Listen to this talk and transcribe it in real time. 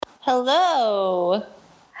Hello.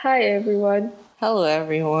 Hi everyone. Hello,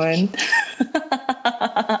 everyone.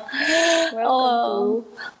 Welcome to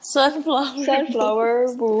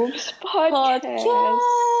Sunflower Boobs Podcast.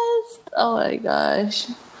 Podcast. Oh my gosh.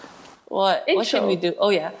 What should we Intro. do? Oh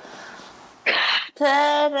yeah.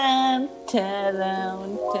 Ta-dam,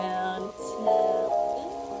 ta-dam, ta-dam,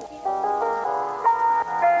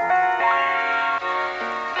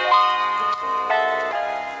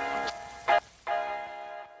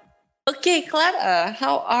 Okay, Clara,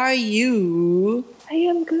 how are you? I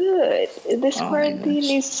am good. This Oh my quarantine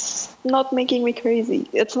gosh. is not making me crazy.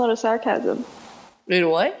 It's not a sarcasm. Wait,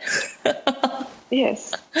 what?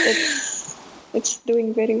 Yes, it's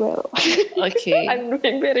doing very well. Okay. I'm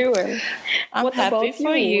doing very well. I'm What happy about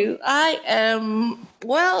for you. I am,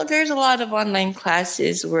 well, there's a lot of online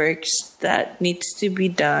classes, works that needs to be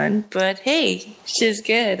done, but hey, she's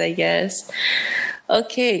good, I guess.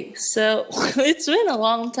 Okay, so it's been a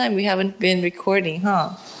long time we haven't been recording,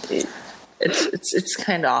 huh? It's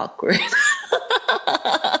kind of awkward.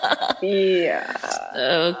 Yeah,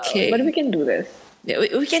 Okay. but we can do this. Yeah,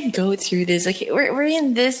 we can go through this. Okay, we're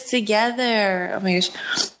in this together. Oh my gosh.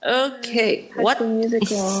 Okay, High what? School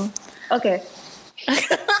Musical. Okay, let's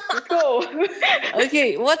go.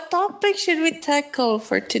 Okay, what topic should we tackle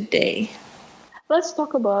for today? Let's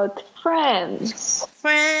talk about friends.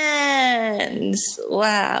 Friends.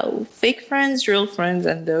 Wow, fake friends, real friends,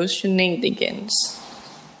 and those shenanigans.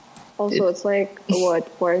 Also, it's like what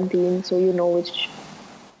quarantine, so you know which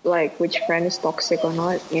friend is toxic or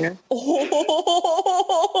not, you know?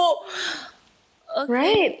 Oh, okay.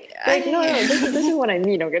 Right? Like no, this is what I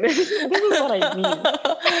mean. Okay, this is what I mean.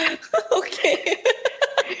 Okay.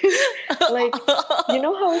 Like you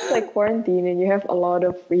know how it's like quarantine and you have a lot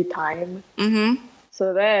of free time. Mm-hmm.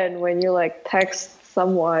 So then when you like text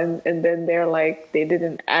someone and then they're like they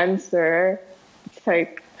didn't answer, it's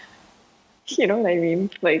like you know what I mean?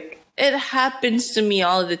 Like. It happens to me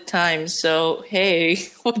all the time. So hey,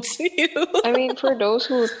 what's new? I mean, for those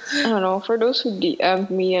who DM'd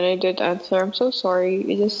me and I did answer, I'm so sorry.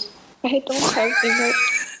 I don't have data,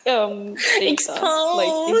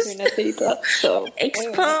 Exposed. internet data. So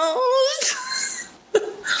Exposed.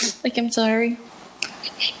 Like, I'm sorry.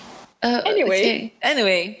 Anyway. Okay.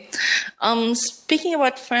 Anyway, speaking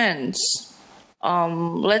about friends,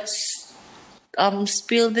 let's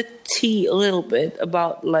spill the tea a little bit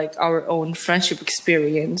about like our own friendship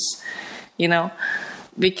experience, you know,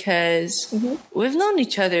 because we've known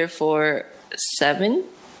each other for 7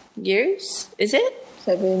 years. Is it?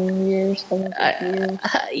 7 years, 7 years.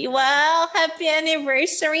 Wow! Happy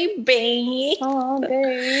anniversary, babe. Oh,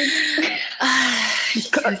 babe.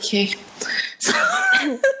 Okay. So,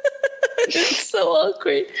 it's so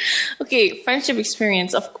awkward. Okay, friendship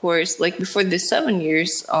experience, of course. Like before the 7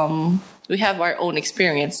 years, we have our own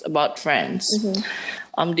experience about friends.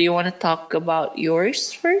 Do you want to talk about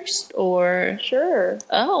yours first, or? Sure.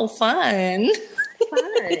 Oh, fun.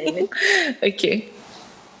 Fine. Okay.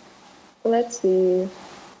 Let's see.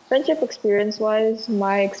 Friendship experience-wise,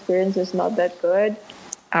 my experience is not that good.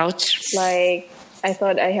 Ouch. Like, I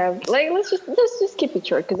thought I have let's just keep it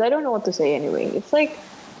short because I don't know what to say anyway. It's like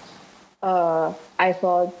I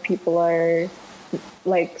thought people are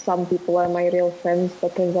like some people are my real friends,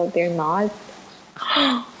 but turns out they're not.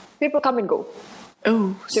 People come and go.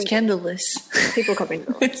 Oh, scandalous. People come and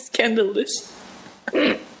go. Scandalous.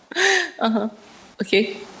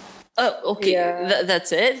 Okay. Oh, okay. Yeah.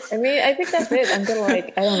 That's it. I mean, I think that's it. Until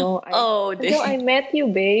like I don't know. Until I met you,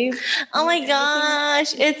 babe. Oh my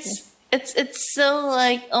gosh, it's so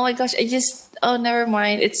like, oh my gosh, oh, never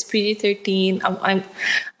mind. It's PG-13.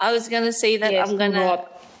 I was gonna say that Yes, I'm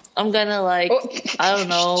gonna like, I don't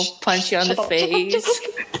know, punch you on the face.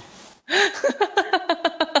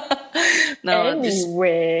 No,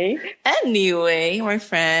 anyway, my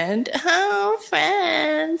friend. Oh,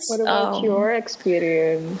 friends. What about your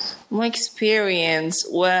experience? My experience,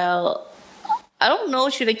 well, I don't know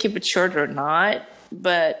should I keep it short or not,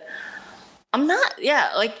 but I'm not,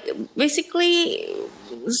 like basically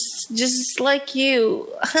just like you.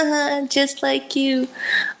 Just like you.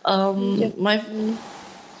 I'm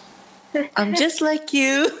just like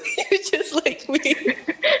you. You're just like me.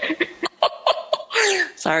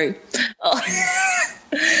 Sorry.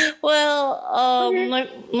 Well,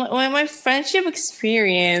 my friendship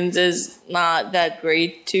experience is not that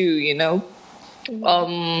great too, you know.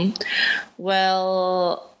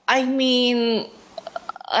 Well, I mean,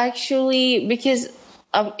 actually, because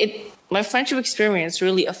my friendship experience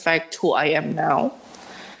really affect who I am now,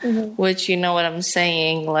 which you know what I'm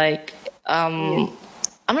saying. Like, I'm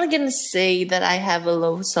I'm not gonna say that I have a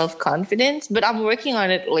low self-confidence, but I'm working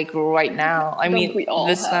on it like right now. I Don't mean, we all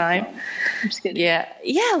this have time. some? I'm just kidding.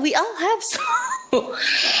 Yeah, we all have some.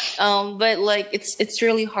 But like it's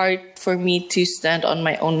really hard for me to stand on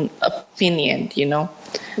my own opinion,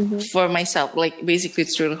 for myself. Like basically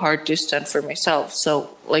it's really hard to stand for myself.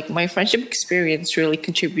 So like my friendship experience really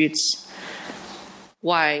contributes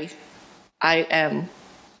why I am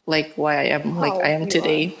why I am like How I am you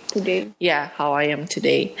today. are today. Yeah, how I am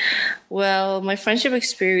today. Well, my friendship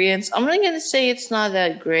experience, I'm not gonna say it's not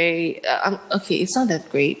that great. Okay, it's not that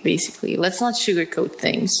great. Basically, let's not sugarcoat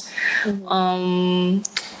things. Where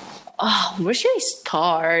should I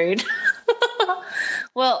start?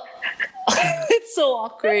 Well, it's so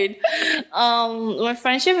awkward. My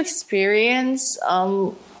friendship experience.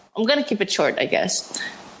 I'm gonna keep it short, I guess.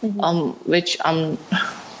 Which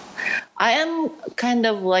I am kind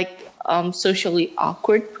of like socially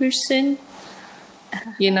awkward person.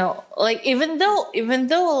 Like even though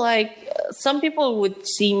like some people would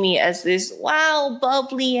see me as this wow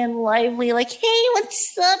bubbly and lively, like hey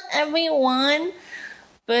what's up everyone,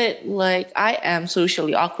 but like I am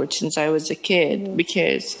socially awkward since I was a kid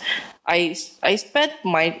because I spent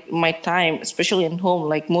my time especially at home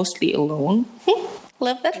like mostly alone.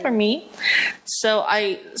 Love that for me. So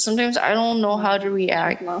sometimes I don't know how to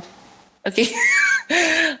react. Okay.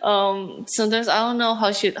 Sometimes I don't know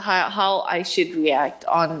how I should react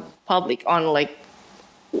on public, on like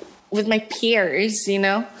with my peers, and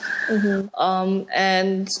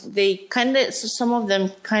they some of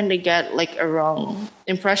them kind of get like a wrong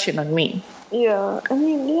impression on me. Yeah, I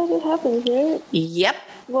mean, yeah, that happens, right? Yep.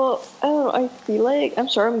 Well, I don't know. I feel like I'm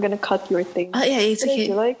sorry. I'm gonna cut your thing. Oh yeah, it's But okay. I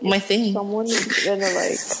feel like My if thing. someone's gonna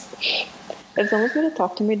like, if someone's gonna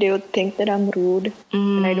talk to me, they would think that I'm rude,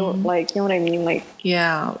 and I don't like. You know what I mean? Like,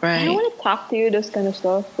 Yeah, I right. don't want to talk to you, this kind of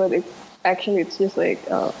stuff. But it's just like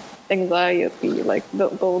anxiety. Like,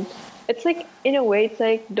 don't. It's like in a way, it's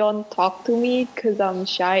like don't talk to me because I'm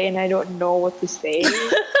shy and I don't know what to say,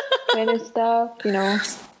 kind of stuff. It's a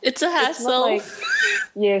It's not hassle. like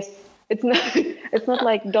yes. It's not. It's not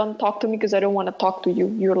like don't talk to me because I don't want to talk to you.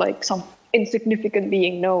 You're like some insignificant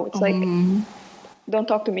being. No, it's like don't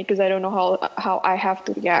talk to me because I don't know how I have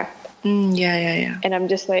to react. Yeah. And I'm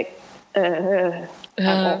just like, I'm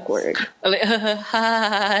awkward. Like,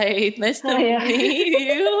 hi, nice to Hi, yeah.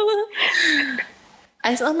 meet you.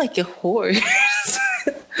 I sound like a horse.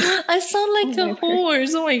 I sound like a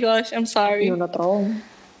horse. Oh my gosh, I'm sorry. You're not wrong.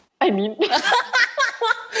 I mean,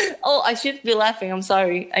 Oh, I should be laughing. I'm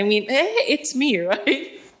sorry. I mean, hey, it's me,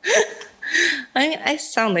 right? I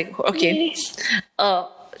sound like okay.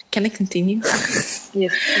 Can I continue?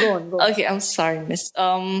 yes. Go on. Okay, I'm sorry, miss.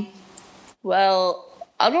 Well,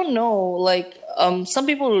 I don't know. Like, some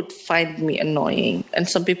people would find me annoying, and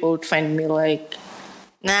some people would find me like,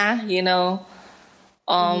 nah,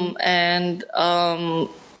 and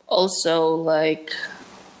also like,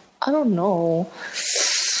 I don't know.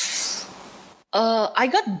 I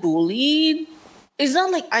got bullied. It's not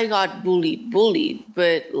like I got bullied,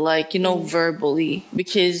 but like, verbally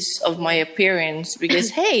because of my appearance.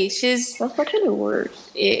 Because hey, she's That's actually worse.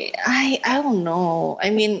 I don't know.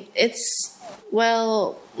 I mean, it's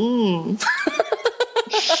well,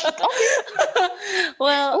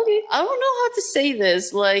 well, Okay. I don't know how to say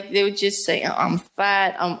this. Like they would just say I'm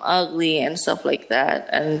fat, I'm ugly, and stuff like that,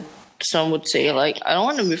 and some would say like I don't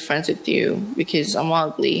want to be friends with you because I'm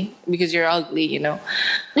ugly, because you're ugly. I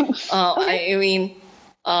mean,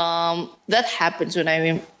 that happens when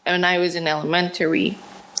I was in elementary.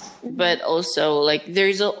 But also like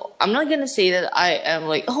I'm not gonna say that I am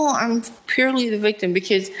like, oh, I'm purely the victim,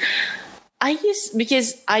 because I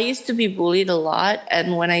used to be bullied a lot,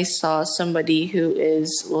 and when I saw somebody who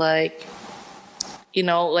is like,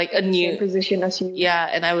 like a Same new position as you. yeah,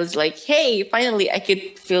 and I was like, hey, finally I could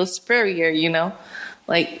feel superior,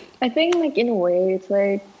 like I think like in a way, it's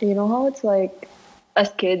like how it's like as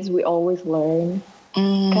kids we always learn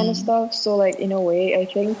kind of stuff. So like in a way, I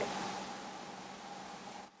think.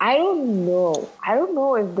 I don't know. I don't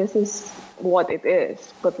know if this is what it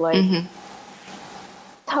is, but like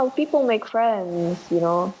how people make friends,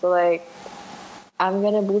 So like, I'm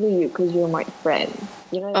gonna bully you because you're my friend.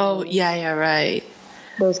 You know what I mean? yeah, right.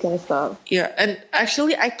 Those kind of stuff. Yeah, and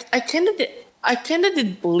actually, I kind of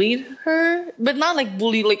did bully her, but not like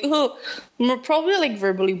bully, like more probably like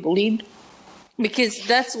verbally bullied, because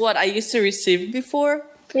that's what I used to receive before.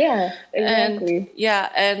 Yeah, exactly.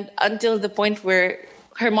 And until the point where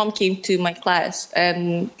her mom came to my class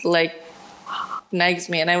and like nags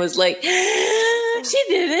me, and I was like, she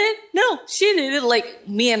did it. No, she did it. Like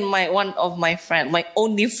me and my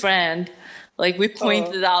only friend, Like we Oh.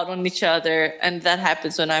 pointed out on each other, and that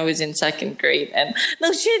happens when I was in second grade. And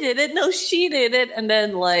no, she did it. No, she did it. And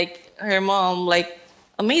then like her mom, like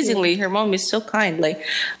amazingly, her mom is so kind. Like,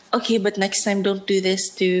 okay, but next time don't do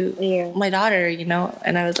this to Yeah. my daughter, you know.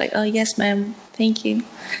 And I was like, oh yes, ma'am, thank you,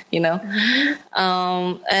 you know.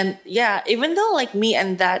 And yeah, even though like me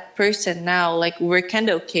and that person now, like we're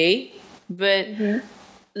kind of okay, but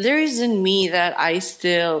there is in me that I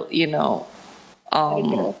still, you know,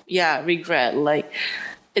 Regret. yeah, regret. Like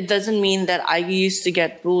it doesn't mean that I used to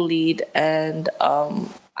get bullied and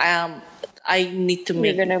I need to You're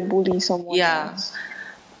make, gonna bully someone yeah. else.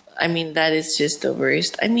 I mean that is just the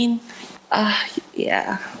worst. I mean,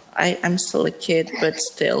 yeah, I'm still a kid, but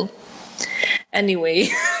still. Anyway,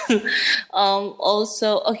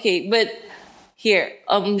 also okay, but here,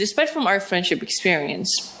 despite from our friendship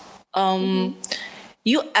experience,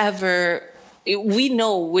 you ever, we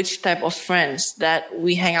know which type of friends that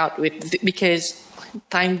we hang out with because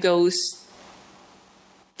time goes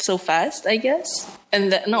so fast, I guess.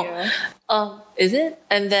 And then no, Yeah. is it?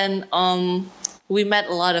 And then we met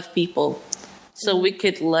a lot of people, so we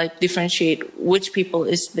could like differentiate which people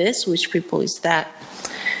is this, which people is that.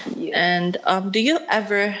 Yeah. And do you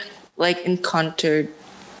ever like encountered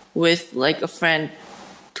with like a friend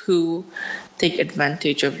who take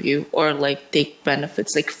advantage of you or like take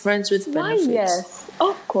benefits, like friends with Why, benefits? yes.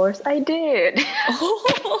 Of course I did. Of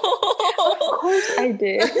course I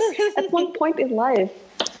did. At one point in life,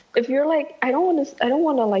 if you're like, I don't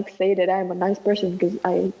want to like say that I'm a nice person because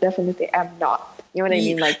I definitely am not. You know what I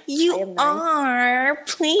mean? Like I You am nice. are,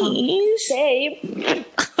 please. Same.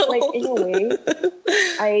 Like in a way,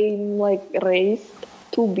 I'm like raised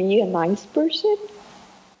to be a nice person,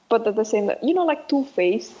 but at the same time, you know, like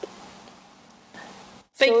two-faced.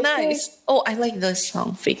 Fake So it's nice. Oh, I like the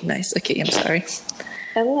song Fake Nice. Okay, I'm sorry.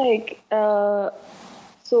 And like,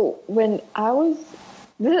 so when I was,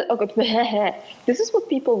 this is, okay, this is what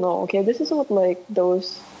people know, okay? This is what like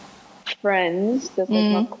those friends that's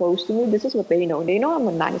like not close to me, this is what they know. They know I'm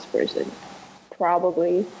a nice person,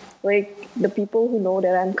 probably. Like the people who know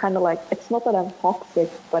that I'm kind of like, it's not that I'm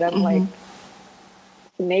toxic, but I'm like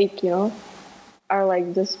snake, you know, are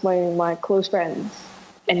like just my close friends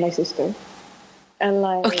and my sister. And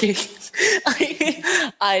like, Okay.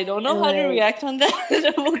 I don't know how to like- react on that.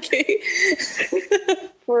 I'm okay.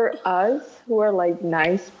 for us who are like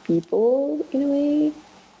nice people in a way,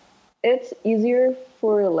 it's easier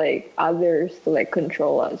for like others to like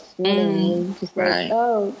control us. You know what I mean? Just like, right.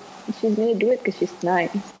 oh, she's gonna do it because she's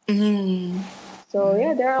nice. So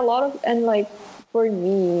yeah, there are a lot of, and like for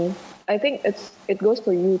me, I think it goes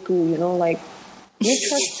for you too. You know, like we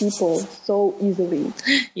trust people so easily,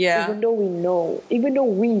 Yeah. even though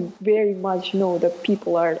we very much know that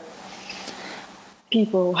people are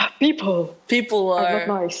People not are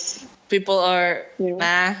nice. people are You know?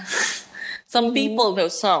 nah. Some people know,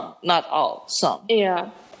 some, not all, some. Yeah,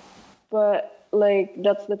 but like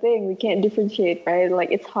that's the thing, we can't differentiate, right?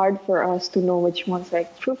 Like it's hard for us to know which one's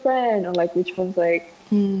like true friend or like which one's like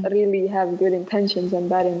really have good intentions and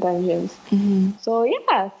bad intentions. So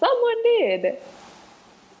yeah, someone did. A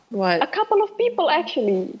What? couple of people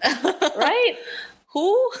actually, right?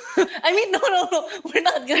 Who? I mean, no. We're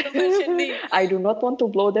not gonna mention names. I do not want to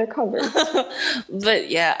blow their cover. But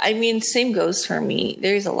yeah, I mean, same goes for me.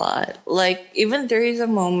 There's a lot. Like, even there is a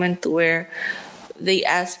moment where they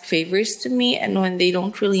ask favors to me, and when they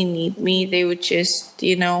don't really need me, they would just,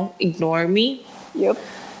 you know, ignore me. Yep.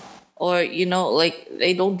 Or, you know, like,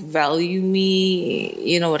 they don't value me.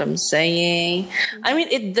 You know what I'm saying? I mean,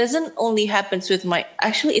 it doesn't only happens with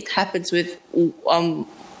actually, it happens with,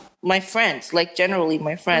 my friends, like generally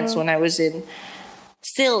my friends when I was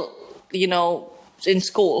still, you know, in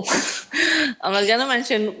school. I'm not gonna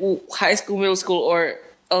mention high school, middle school, or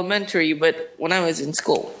elementary, but when I was in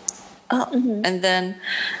school. And then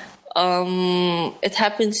it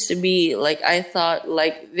happens to be like I thought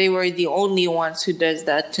like they were the only ones who does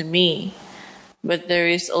that to me. But there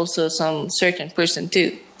is also some certain person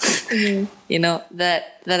too. You know,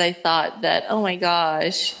 that I thought that, oh my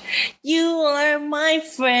gosh, you are my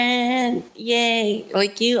friend, yay,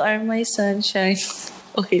 like you are my sunshine.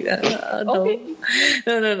 Okay, no. Okay.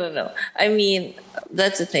 No. I mean,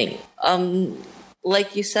 that's the thing.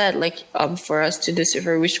 Like you said, like for us to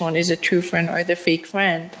decipher which one is a true friend or the fake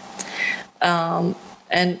friend, and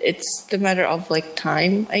it's the matter of like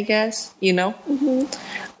time, I guess. You know,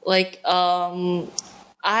 like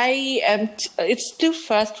I am. It's too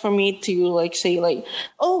fast for me to like say like,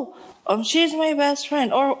 oh, she's my best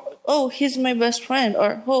friend, or oh, he's my best friend, or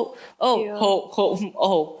Yeah. oh, Ho, ho,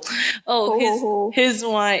 ho. he's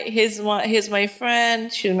my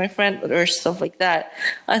friend, she's my friend, or stuff like that.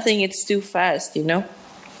 I think it's too fast, because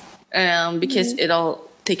it all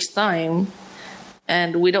takes time,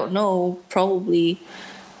 and we don't know. Probably,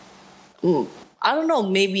 I don't know.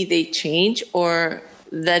 Maybe they change, or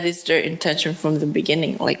that is their intention from the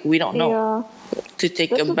beginning. Like we don't know Yeah. to take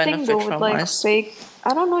That's a the thing benefit though with from like us. fake.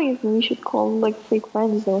 I don't know if we should call them like fake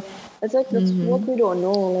friends though. It's like that's what we don't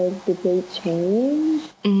know. Like, did they change,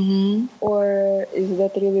 or is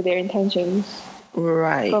that really their intentions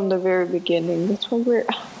Right. from the very beginning? That's why we're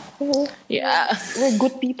Yeah. we're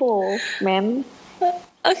good people, man.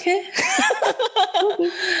 Okay.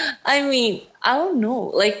 I mean, I don't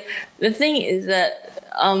know. Like the thing is that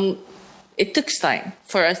it took time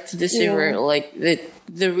for us to decipher like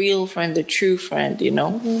the real friend, the true friend.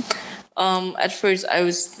 At first I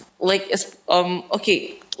was like,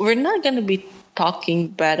 okay, we're not gonna be talking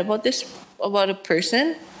bad about this about a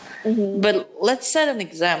person, but let's set an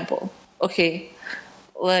example. Okay,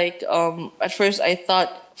 like at first I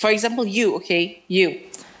thought, for example,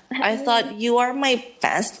 I thought you are my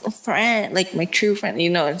best friend, like my true friend,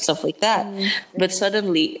 and stuff like that. But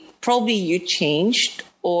suddenly, probably you changed,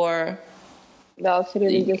 or That's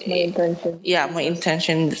really just my intention. yeah, my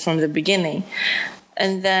intention from the beginning.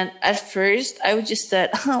 And then at first, I would just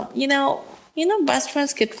said, best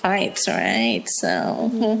friends get fights, right?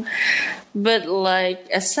 So, but like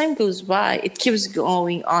as time goes by, it keeps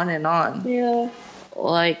going on and on, Yeah.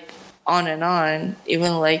 like on and on.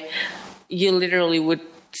 Even like you literally would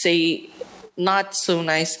say not so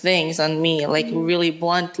nice things on me, like really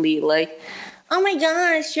bluntly, like, "Oh my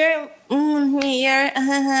gosh, you're my,"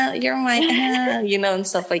 and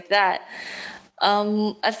stuff like that.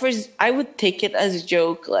 At first, I would take it as a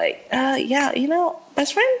joke, like, yeah,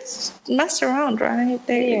 best friends mess around, right?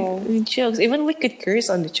 They jokes. Even we could curse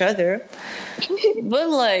on each other, but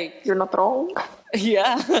like, You're not wrong.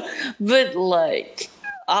 yeah, but like,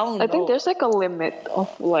 I don't know. I think there's like a limit of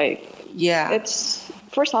like, yeah, it's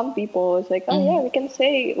for some people it's like, oh yeah, we can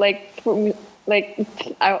say like, for me, like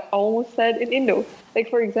I almost said in Indo, like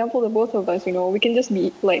for example, the both of us, we can just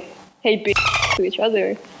be like, hey bitch to each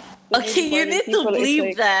other. But okay, you need to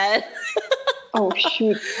bleep that. Oh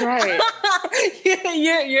shoot, right.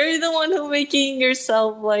 you're the one who making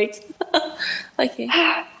yourself like okay.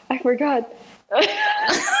 I forgot. Like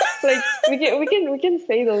we can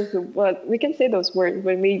say those, but we can say those words,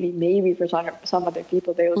 but maybe for some other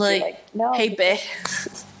people they will be like, no, hey bae,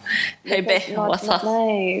 hey bae, what's not up?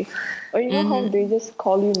 nice. Or how they just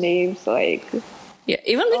call you names like, yeah,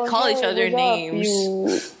 even we call each other names.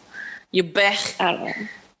 You bae. I don't know.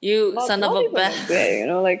 You son of a bae.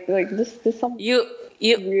 Like just some you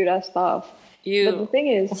weird ass stuff. But the thing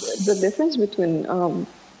is, the difference between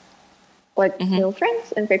like real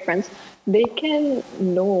friends and fake friends, they can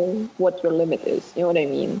know what your limit is. You know what I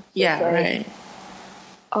mean? So yeah, right.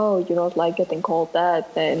 Oh, you don't like getting called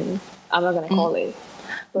that, then I'm not gonna call it.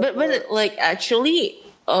 But like actually,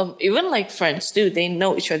 even like friends too, they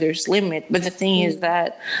know each other's limit. But the thing is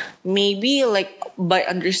that maybe like by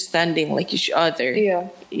understanding like each other,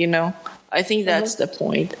 I think that's the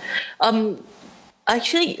point.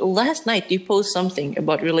 Actually, last night you posted something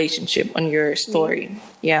about relationship on your story.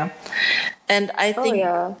 Yeah. And I think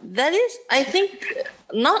that is, I think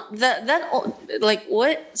not that like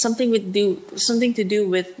what something to do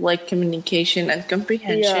with like communication and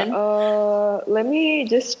comprehension. Yeah. Let me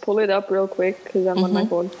just pull it up real quick because I'm on my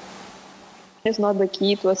phone. It's not the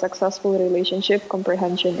key to a successful relationship.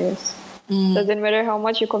 Comprehension is. Doesn't matter how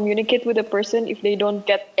much you communicate with a person, if they don't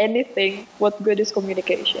get anything, what good is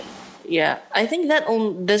communication? Yeah, I think that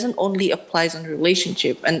doesn't only applies on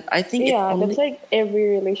relationship, and I think that's like every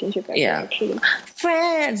relationship actually.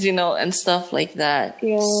 Friends, and stuff like that.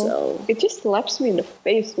 Yeah, so it just slaps me in the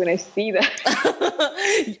face when I see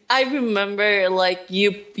that. I remember like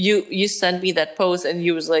you sent me that post, and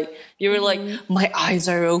you were like, my eyes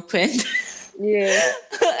are open. Yeah,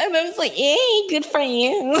 and I was like, yay, good for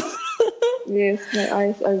you. Yes, my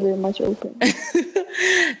eyes are very much open.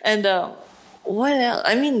 And what else?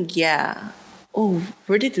 I mean, yeah. Oh,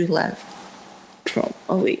 where did we left from?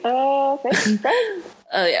 Oh wait. Fake friends.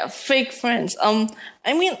 Yeah, fake friends.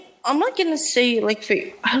 I mean, I'm not gonna say like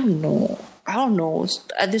fake. I don't know.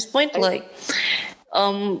 At this point, like,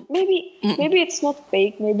 maybe it's not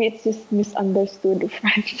fake. Maybe it's just misunderstood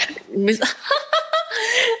friends.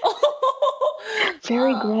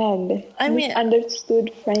 Very grand. I mean,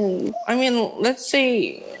 misunderstood friends. I mean, let's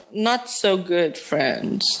say not so good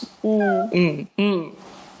friends. I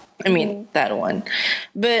mean that one,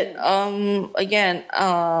 but again,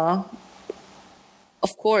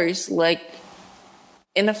 of course, like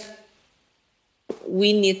in a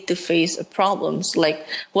we need to face problems like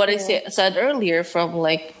what I said earlier from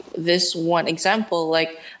like this one example.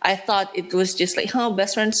 Like I thought it was just like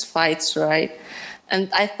best friends fights, right?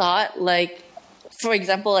 And I thought like, for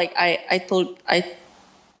example, like I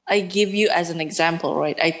give you as an example,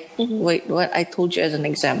 right? Wait, what? I told you as an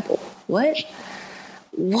example. What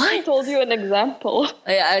I told you an example.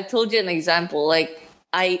 I told you an example. Like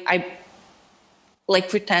I like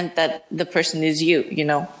pretend that the person is you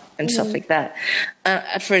know, and stuff like that.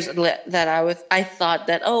 At first, I thought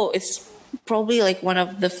that it's probably like one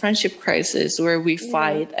of the friendship crises where we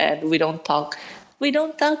fight and we don't talk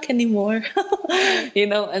anymore, you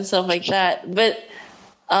know, and stuff like that. But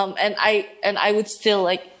and I would still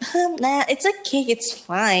like, nah, it's okay, it's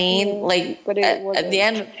fine. Like But at the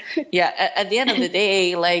end, at the end of the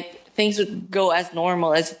day, like things would go as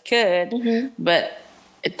normal as it could, but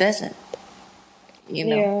it doesn't. You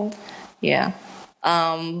know, yeah.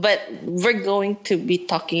 But we're going to be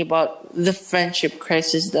talking about the friendship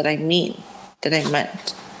crisis that I meant.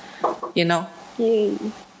 You know. Yay.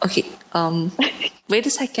 Okay. Wait a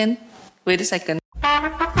second.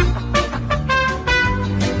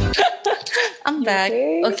 I'm back.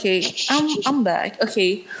 Okay. I'm back.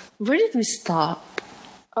 Okay. Where did we stop?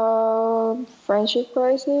 Friendship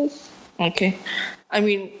crisis. Okay. I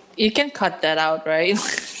mean, you can cut that out, right?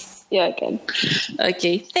 Yeah, I can.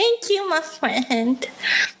 Okay. Thank you, my friend.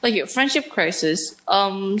 Like your friendship crisis.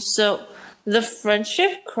 So the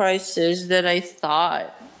friendship crisis that I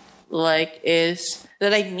thought is,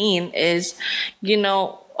 you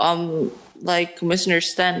know, like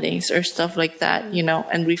misunderstandings or stuff like that, you know,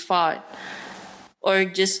 and we fought. Or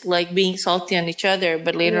just like being salty on each other,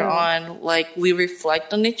 but later on, like we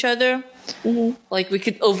reflect on each other. Like we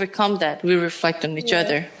could overcome that. We reflect on each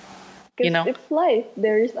other. You know, it's life.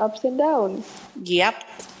 There's ups and downs. Yep,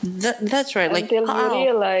 that's right. Until you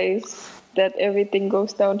realize that everything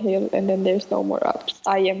goes downhill, and then there's no more ups.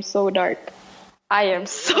 I am so dark. I am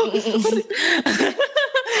so sorry.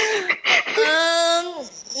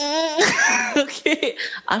 Okay,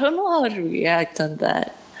 I don't know how to react on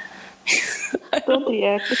that. Don't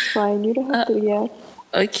react. It's fine. You don't have to react.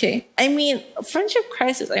 Okay, I mean friendship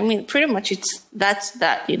crisis. I mean pretty much that's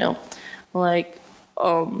that. You know, like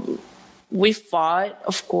we fought,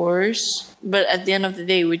 of course, but at the end of the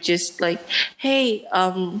day, we just like, hey,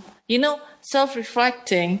 you know,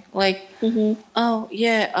 self-reflecting, like, oh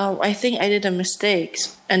yeah, I think I did a mistake,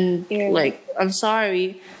 and like, I'm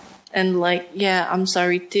sorry, and like, yeah, I'm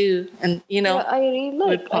sorry too, and you know, I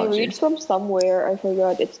read from somewhere, I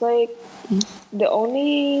forgot. It's like the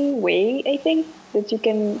only way I think that you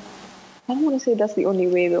can. I don't want to say that's the only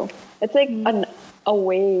way though. It's like a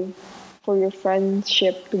way for your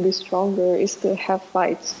friendship to be stronger is to have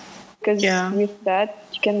fights, because with that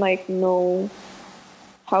you can like know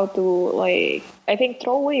how to like, I think,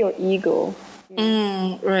 throw away your ego.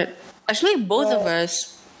 Right. Actually, both of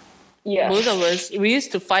us, we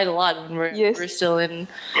used to fight a lot when we're still in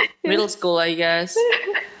middle school, I guess.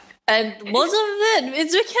 And most of it,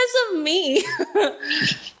 it's because of me.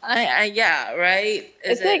 Right.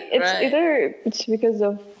 It's either it's because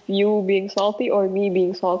of you being salty or me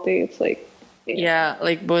being salty. It's like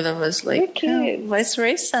like both of us, like vice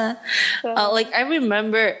versa. Like I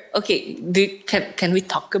remember. Okay, can we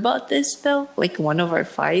talk about this though? Like one of our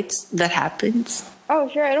fights that happens. Oh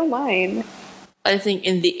sure, I don't mind. I think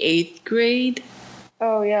in the 8th grade.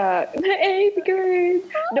 Oh yeah, the 8th grade.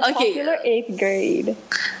 The popular 8th grade.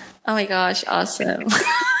 Oh my gosh, awesome.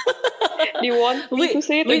 Do you want me to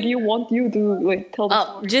say it, or do you want you to like tell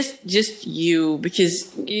the story? Just you,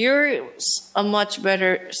 because you're a much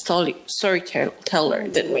better storyteller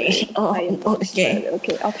than me. Okay,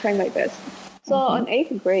 I'll try my best. So on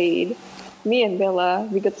 8th grade, me and Bella,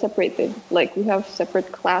 we got separated. Like we have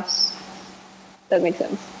separate class. That makes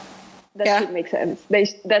sense. Should make sense.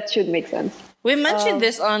 That should make sense. We mentioned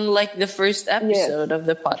this on like the first episode of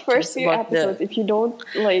the podcast. First few episodes. If you don't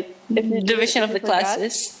like, if you division of the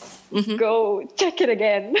classes, go check it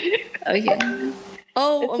again. Okay.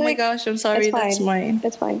 Oh my gosh! I'm sorry. That's mine.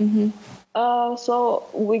 That's fine. So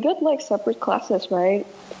we got like separate classes, right?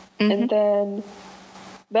 And then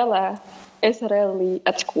Bella is rarely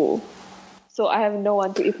at school, so I have no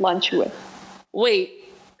one to eat lunch with. Wait,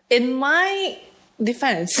 in my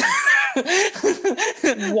defense.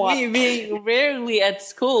 Me being rarely at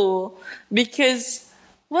school because,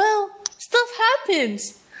 well, stuff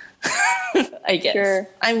happens. I guess. Sure.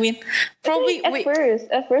 I mean, probably at first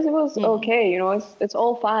it was okay. You know, it's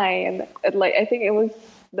all fine. Like I think it was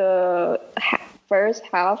the first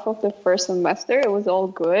half of the first semester. It was all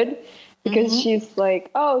good, because she's like,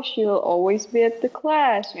 oh, she'll always be at the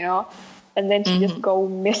class, and then she just go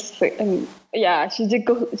missing. Yeah, she just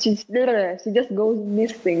goes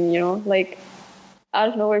missing, like out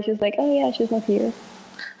of nowhere. She's like, oh yeah, she's not here.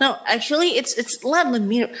 No, actually, it's not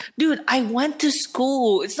me. Dude, I went to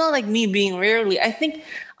school. It's not like me being rarely. I think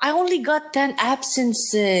I only got 10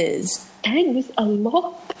 absences. 10 is a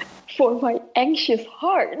lot for my anxious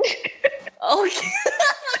heart. Okay.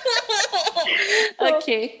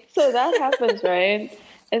 Okay. So that happens, right?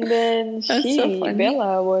 And then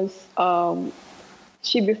Bella was,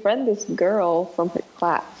 she befriended this girl from her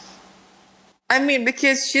class. I mean,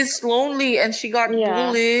 because she's lonely and she got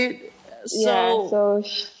bullied. So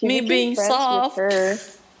she me being soft. With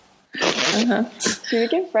her. She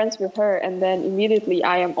became friends with her, and then immediately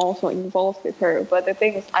I am also involved with her. But the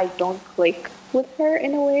thing is, I don't click with her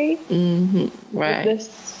in a way. Right. With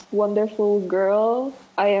this wonderful girl,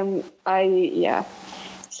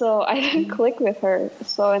 So I didn't click with her.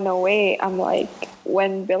 So in a way, I'm like,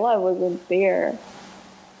 when Bella wasn't there,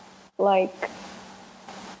 like,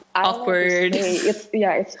 awkward.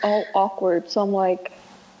 It's all awkward. So I'm like,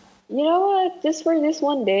 you know what? Just for this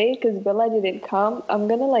one day, because Bella didn't come, I'm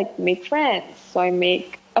gonna like make friends. So I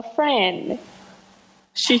make a friend.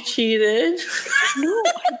 She cheated. No,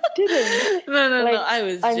 I didn't. No. I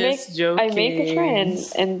was just joking. I make a friend,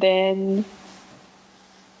 and then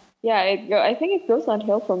I think it goes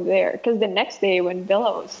downhill from there. Because the next day, when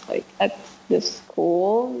Bella was like at the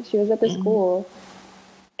school, she was at the school,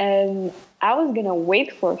 and I was gonna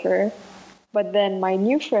wait for her, but then my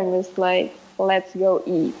new friend was like, let's go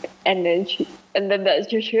eat, and then that's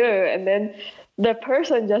just her, and then the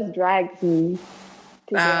person just drags me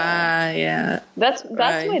to that's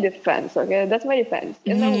right. My defense. Okay, that's my defense.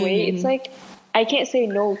 In a way, it's like I can't say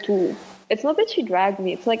no to. It's not that she dragged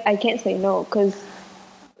me, it's like I can't say no, because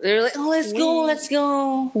they're like, oh, let's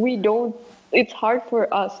go. We don't. It's hard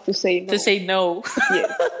for us to say no.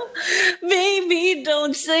 Yes. Baby,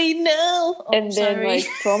 don't say no. Oh, and then like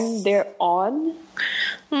from there on,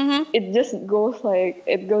 it just goes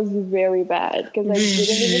very bad, because I didn't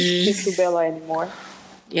even speak to Bella anymore.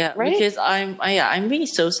 Yeah, right? Because I'm being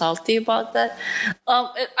so salty about that.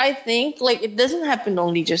 I think like it doesn't happen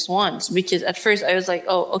only just once, because at first I was like,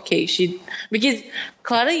 oh, okay, because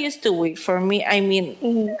Clara used to wait for me. I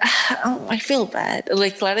mean, I feel bad.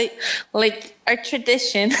 Like Clara, like our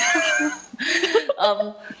tradition.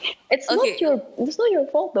 It's not your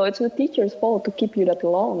fault though. It's the teacher's fault to keep you that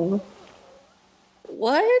long.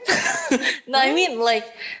 What? No, I mean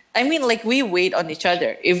like we wait on each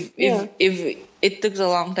other. If it took a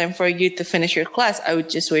long time for you to finish your class, I would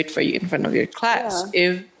just wait for you in front of your class.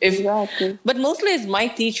 If exactly. But mostly it's my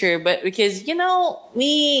teacher. But because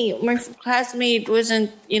my classmate wasn't.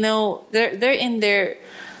 They're in their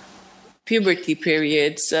puberty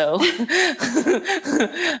period, so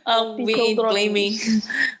we ain't blaming.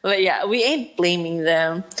 We ain't blaming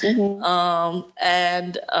them.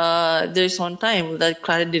 And there's one time that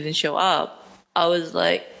Clara didn't show up. I was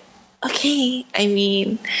like, okay, I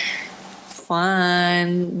mean,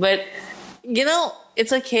 fine, but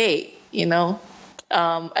it's okay.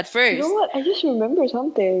 At first. You know what? I just remember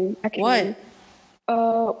something. Actually.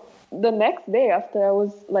 What? The next day after I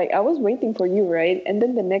was waiting for you, right? And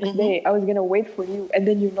then the next day I was gonna wait for you, and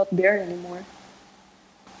then you're not there anymore.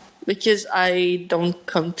 Because I don't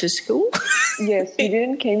come to school? Yes, you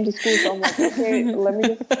didn't came to school, so I'm like, okay, let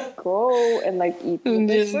me just go and like eat with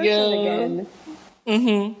this person again.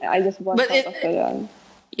 I just want to after that.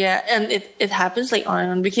 Yeah, and it happens like on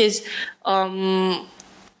and on, because I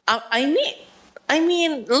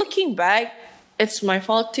mean looking back, it's my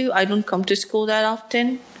fault too. I don't come to school that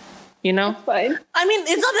often. That's fine. I mean,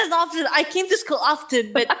 it's not as often. I came to school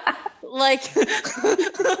often, but like,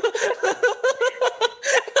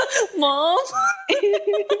 Mom.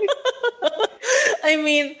 I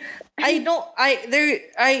mean,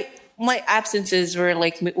 my absences were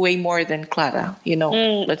like way more than Clara.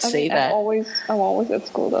 Let's say that. I'm always at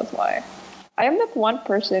school. That's why. I am that one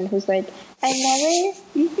person who's like,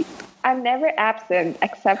 I'm never absent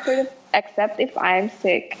except if I'm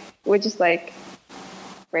sick, which is like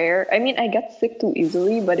rare. I mean, I get sick too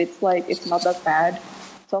easily, but it's like it's not that bad.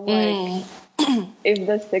 So I'm like, if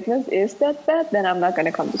the sickness is that bad, then I'm not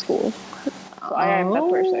gonna come to school. So I am that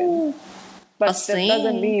person. But that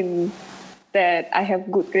doesn't mean that I have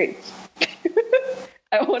good grades.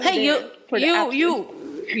 I want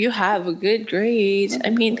you have a good grades.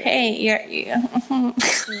 I mean, hey, yeah. No,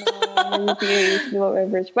 my GPA is below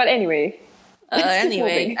average. But anyway.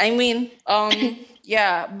 I mean,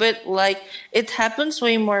 yeah, but like it happens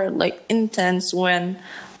way more like intense when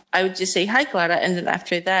I would just say hi, Clara, and then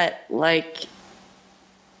after that, like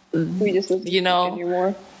We just don't you speak know,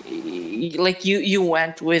 anymore. like you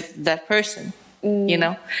went with that person. You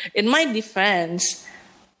know, in my defense,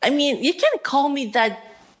 I mean, you can call me that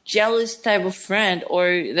jealous type of friend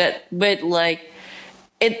or that, but like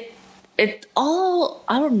it all,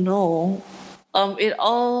 I don't know, it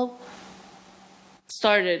all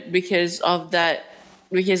started because of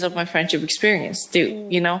my friendship experience too,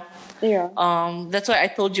 you know. Yeah. That's why I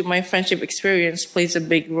told you my friendship experience plays a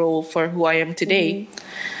big role for who I am today.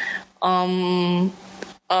 As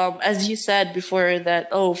you said before, that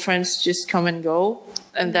friends just come and go,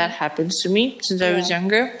 and that happens to me since I was Yeah.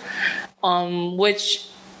 younger. Which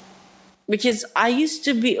because I used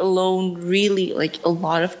to be alone really like a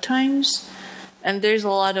lot of times, and there's a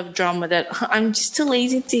lot of drama that I'm just too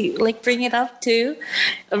lazy to like bring it up to,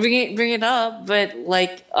 bring it up. But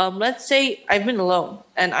like, let's say I've been alone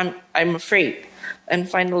and I'm afraid. And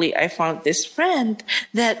finally, I found this friend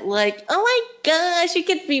that, like, oh my gosh, you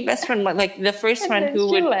could be best friend. Like the first And friend then who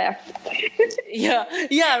she would, left.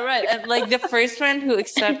 yeah, right. And like the first friend who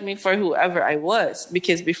accepted me for whoever I was,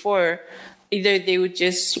 because before, either they would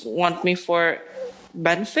just want me for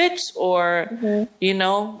benefits or, you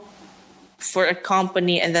know, for a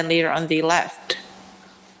company, and then later on they left,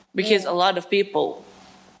 because a lot of people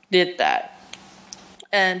did that.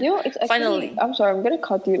 And You know, it's actually, finally, I'm sorry, I'm gonna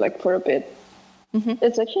cut you like for a bit.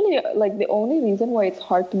 It's actually like the only reason why it's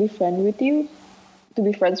hard to be friends with you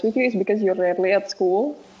is because you're rarely at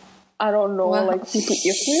school. I don't know, well, like who to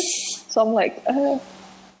eat with. So I'm like,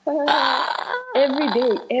 every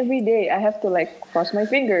day I have to like cross my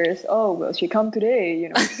fingers. Oh, will she come today? You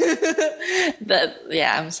know,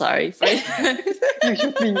 I'm sorry for that. you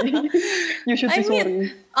should be, you should be I mean,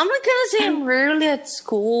 sorry. I'm not gonna say I'm rarely at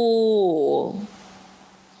school.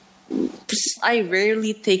 I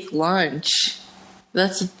rarely take lunch.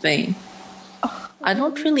 That's the thing. I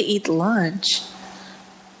don't really eat lunch.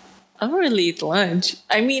 I don't really eat lunch.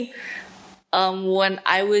 I mean, when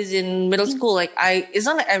I was in middle school, like it's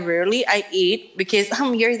not like I eat because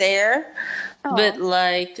you're there. But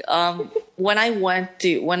like, when I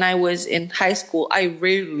was in high school, I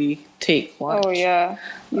rarely take lunch. Oh yeah,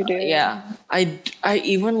 you did. Yeah, I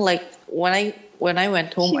even like when I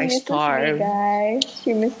went home, She I misses me, starved. guys.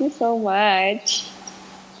 She misses me so much.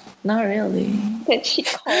 Not really. That she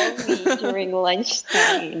called me during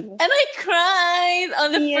lunchtime. And I cried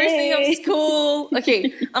on the first day Yay. of school.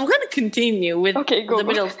 Okay, I'm gonna continue with Okay, go. the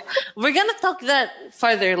middle. We're gonna talk that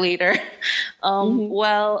farther later.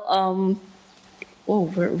 Well,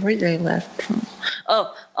 where did I left from?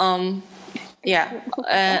 Yeah.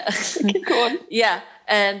 Go on. Yeah,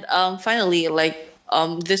 and finally, like,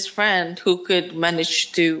 this friend who could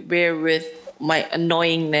manage to bear with my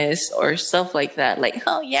annoyingness or stuff like that, like,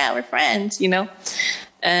 oh yeah, we're friends, you know.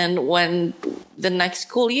 And when the next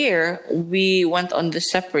school year, we went on the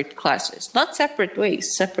separate classes, not separate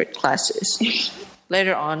ways, separate classes.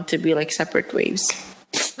 Later on, to be like separate waves.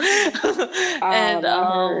 And That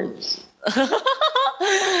hurts.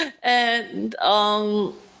 and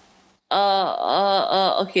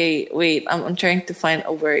okay, wait, I'm trying to find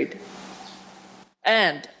a word.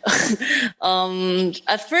 And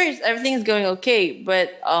at first everything is going okay,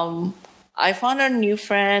 but I found a new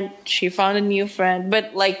friend, she found a new friend,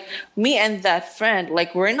 but like me and that friend,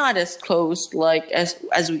 like we're not as close like as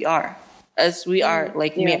we are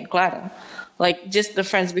like me yeah. and Clara, like just the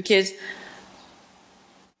friends, because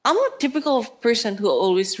I'm a typical person who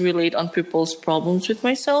always relate on people's problems with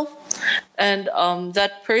myself. And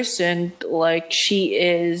that person, like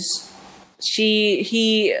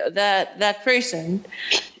that person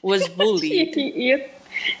was bullied.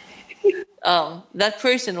 That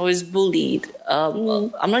person was bullied. I'm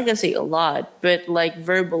not gonna say a lot, but like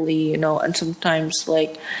verbally, you know, and sometimes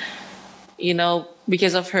like, you know,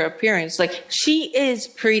 because of her appearance. Like, she is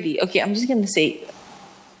pretty. Okay, I'm just gonna say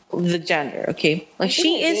the gender, okay? Like,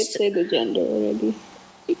 she is, say the gender already.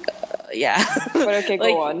 yeah. But okay,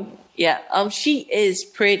 Like, go on. yeah, she is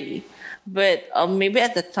pretty, but maybe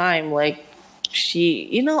at the time, like, she,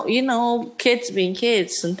 you know, kids being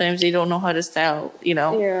kids, sometimes they don't know how to style, you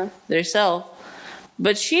know, Yeah. their self.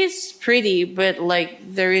 But she's pretty, but like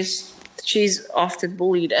she's often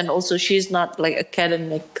bullied, and also she's not like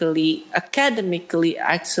academically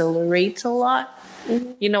accelerates a lot.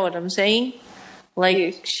 You know what I'm saying? Like,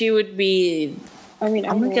 Yes. she would be, I mean,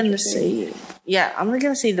 I'm not gonna say, yeah, I'm not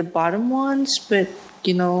gonna say the bottom ones, but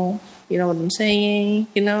you know what I'm saying,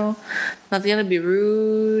 you know, not gonna be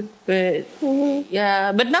rude, but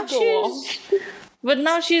yeah, but now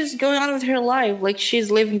she's going on with her life, like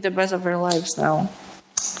she's living the best of her lives now.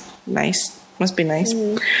 Nice, must be nice.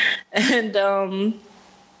 And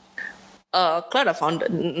Clara found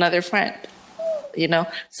another friend,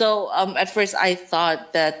 So at first I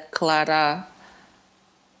thought that Clara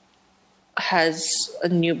has a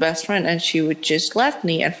new best friend and she would just left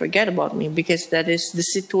me and forget about me, because that is the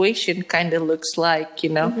situation kind of looks like,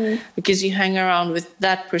 because you hang around with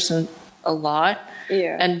that person a lot.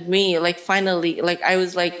 Yeah. And me, like, finally, like, I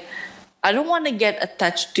was like, I don't want to get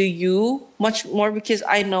attached to you much more, because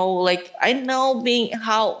I know being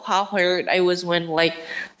how hurt I was when, like,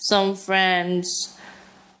 some friends,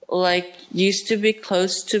 like, used to be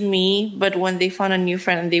close to me, but when they found a new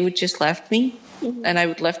friend and they would just left me, and I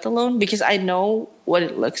would left alone, because I know what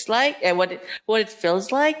it looks like and what it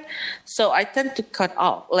feels like. So I tend to cut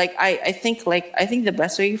off. Like, I think the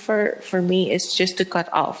best way for me is just to cut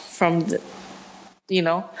off from the,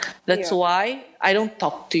 that's Yeah. why I don't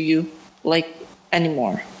talk to you, like,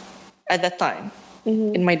 anymore at that time.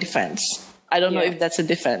 In my defense, I don't know Yeah. if that's a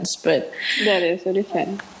defense, but That is a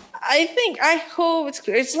defense. I hope it's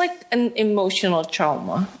clear. It's like an emotional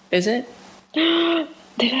trauma, is it?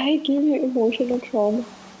 Did I give you emotional trauma?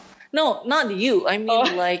 No, not you. I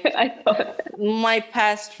mean, like, I thought. my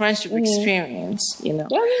past friendship experience, Yeah, I mean,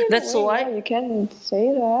 in a That's way, why, yeah, you can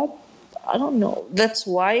say that. I don't know. That's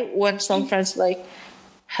why when some friends, like,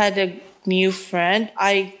 had a new friend,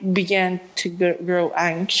 I began to grow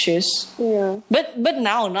anxious. Yeah. But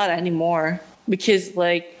now, not anymore, because,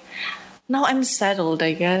 like, now I'm settled,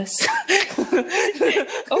 I guess.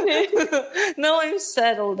 Okay. Now I'm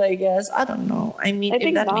settled, I guess. I don't know. I mean, I if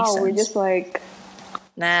think that makes now sense. we're just like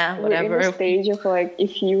Nah, we're in whatever. the stage of like,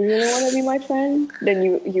 if you really want to be my friend, then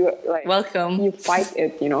you like Welcome. you fight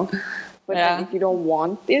it, But Yeah. then if you don't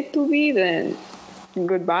want it to be, then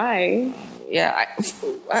goodbye. Yeah,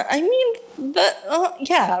 I mean,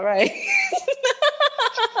 yeah, right.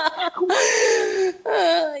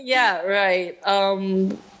 Yeah, right.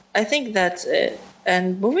 I think that's it.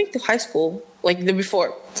 And moving to high school, like the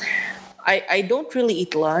before, I don't really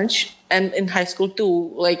eat lunch, and in high school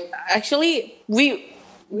too. Like, actually, we're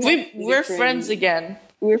different- friends again.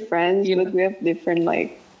 We're friends, You but know. we have different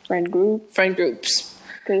like friend group. Friend groups,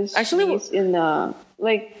 Because Actually, he's in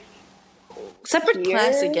like separate Here?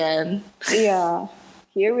 class again. yeah,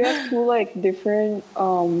 here we have two like different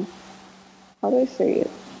how do I say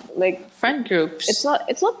it? Like Friend groups.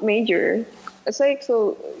 it's not major. It's like,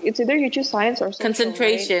 so it's either you choose science or social, right?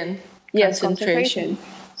 Concentration. Yes, concentration.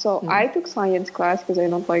 So I took science class because I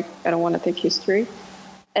don't want to take history,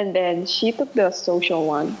 and then she took the social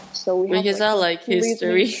one. So we have Because I like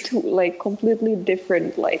completely history. completely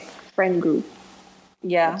different like friend group.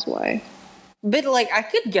 Yeah. That's why. But, like, I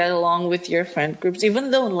could get along with your friend groups,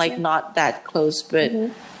 even though, like, not that close. But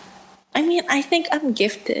I mean, I think I'm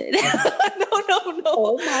gifted. No.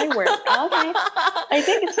 Oh my word! Okay, I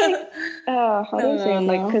think it's like how do I say it?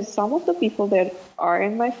 Like, because some of the people that are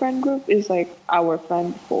in my friend group is like our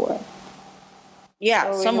friend before.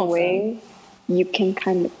 Yeah, So some in a of way, them. you can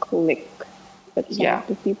kind of click with some Yeah. of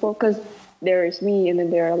the people, because there is me, and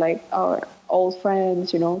then there are like our old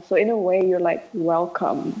friends, So in a way, you're like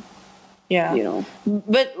welcome, Yeah.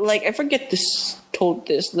 But, like, I forget told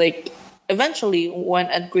this. Like, eventually, when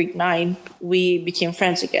at grade 9, we became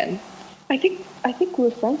friends again. I think we're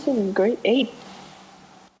friends in grade 8.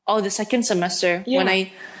 Oh, the second semester when Yeah.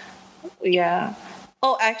 yeah.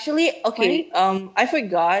 Oh, actually, okay. Right? I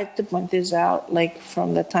forgot to point this out. Like,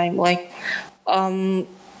 from the time, like,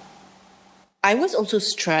 I was also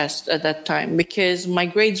stressed at that time because my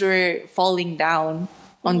grades were falling down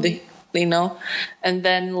on the, and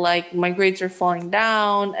then, like, my grades were falling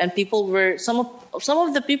down, and some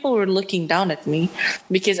of the people were looking down at me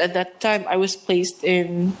because at that time I was placed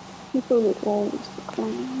in, People would always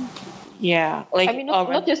come. yeah, like, I mean,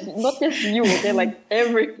 not just you. Okay, like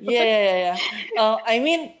every. yeah. I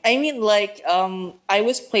mean, like, I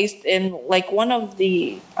was placed in, like, one of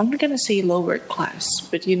the, I'm not gonna say lower class,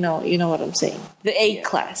 but you know what I'm saying, the A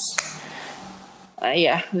class.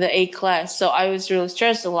 Yeah, the A class. So I was really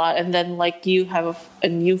stressed a lot, and then, like, you have a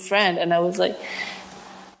new friend, and I was like,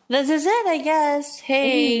 this is it, I guess.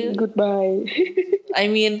 Hey, Goodbye. I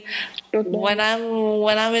mean, Goodbye. when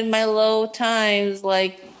I'm in my low times,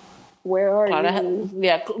 like, Where are Clara, you?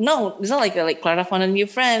 yeah, no, it's not like that. Like, Clara found a new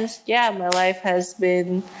friends. Yeah, my life has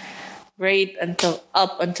been great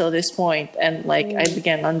up until this point, and, like, I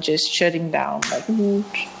began on just shutting down, like,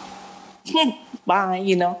 bye,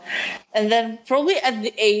 and then probably at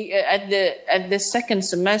the second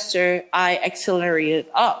semester, I accelerated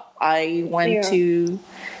up. I went Yeah. to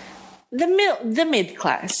the mid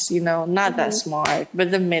class, not that smart,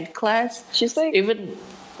 but the mid class. She's like Even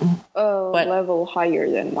a What? level higher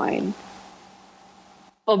than mine.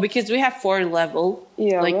 because we have 4 level,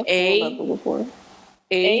 Yeah, like we have A, level before.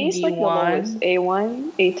 A, A is like the lowest.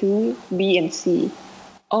 B1. A1, A2, B, and C.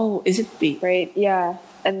 Oh, is it B? Right? Yeah.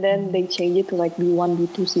 And then they change it to like B1,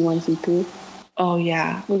 B2, C1, C2. Oh,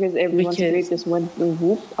 yeah. Because everyone's grade Because just went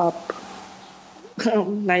whoop up.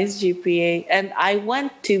 nice GPA. And I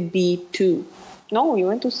went to B2. No, you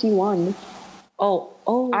went to C1. Oh,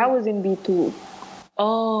 I oh, was in B2.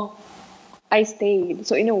 oh. I stayed.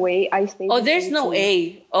 So in a way, I stayed. Oh, in there's no A2.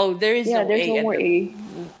 A. Oh, there is Yeah, no there's A. no And more A.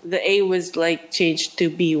 the A was like changed to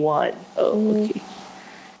B1. Oh, okay.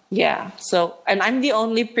 Yeah. So, and I'm the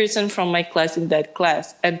only person from my class in that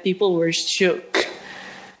class, and people were shook.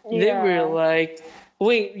 They were Yeah. like,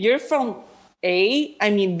 wait, you're from A? I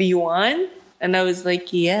mean B1? And I was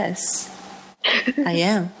like, yes, I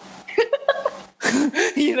am.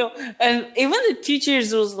 And even the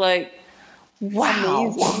teachers was like, wow.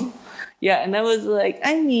 Amazing. Yeah, and I was like,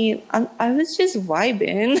 I was just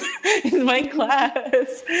vibing in my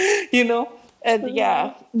class, and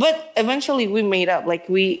yeah. But eventually we made up. Like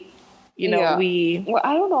Yeah. we Well,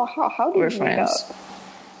 I don't know how were did we meet up.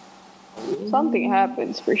 friends. Something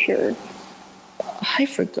happens for sure. I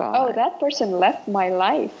forgot. Oh, that person left my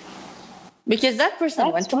life. Because that person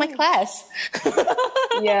That's went to my fine. class.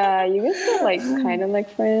 Yeah, you guys were like kind of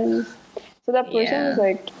like friends. So that person Yeah. was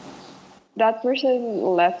like, that person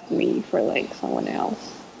left me for like someone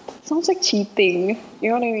else. Sounds like cheating. You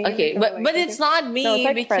know what I mean? Okay, Kinda but like, it's not me no, it's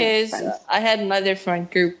like because friends. I had another friend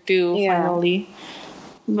group too. Yeah. Finally,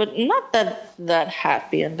 but not that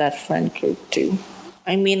happy in that friend group too.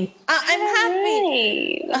 I mean, I'm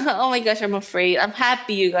happy. Right. Oh my gosh, I'm afraid. I'm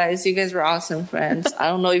happy, you guys. You guys were awesome friends. I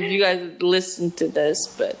don't know if you guys listen to this,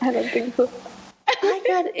 but I don't think so. I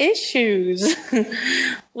got issues.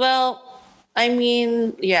 Well, I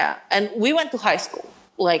mean, yeah. And we went to high school.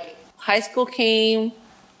 Like, high school came,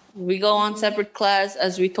 we go on separate class,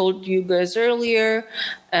 as we told you guys earlier.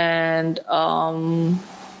 And,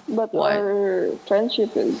 But What? our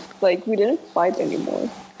friendship is like we didn't fight anymore.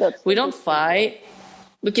 That's we the don't good thing. fight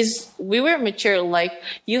because we were mature. Like,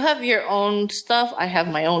 you have your own stuff, I have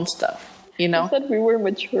my own stuff, you I know? said we were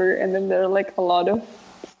mature, and then there are like a lot of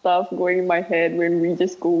stuff going in my head when we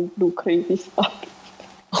just go do crazy stuff.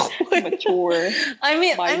 Mature. I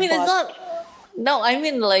mean, My it's butt. not. No, I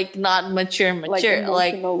mean like not mature. Like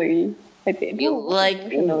Like emotionally. I think. No, like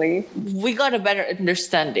emotionally. we got a better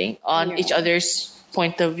understanding on Yeah. each other's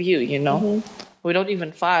point of view. We don't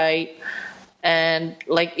even fight. And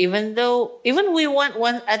like even we went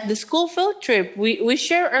one at the school field trip, we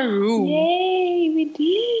share a room. Yay, we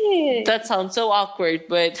did. That sounds so awkward,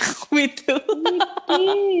 but we do. We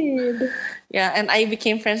did. Yeah, and I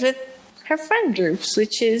became friends with her friend groups,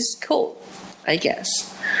 which is cool, I guess.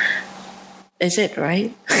 Is it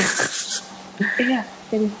right? Yeah.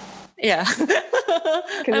 It is. Yeah.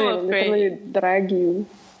 Because I'm they literally afraid. drag you.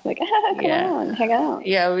 Like, come Yeah. on, hang out.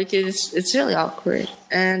 Yeah, because it's really awkward.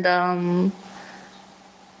 And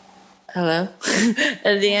hello.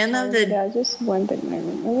 At the end of the Yeah, just one thing. I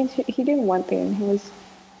mean, he didn't want in. He was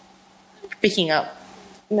picking up.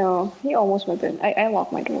 no. He almost went in. I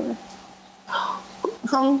locked my door.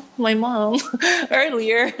 My mom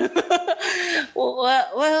earlier.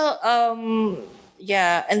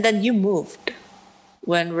 Yeah, and then you moved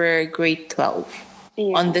when we're grade 12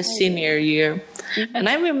 Yeah, on the I senior year. And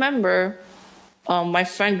I remember my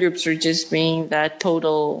friend groups were just being that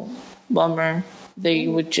total bummer. They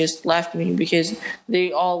would just left me because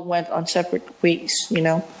they all went on separate ways,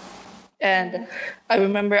 And I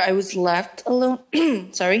remember I was left alone.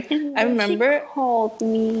 Sorry. I remember. He called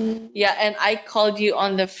me. Yeah, and I called you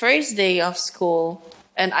on the first day of school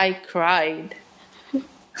and I cried.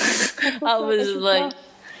 I was like,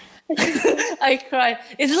 I cried.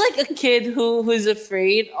 It's like a kid who's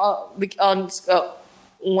afraid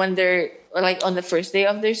when they're like on the first day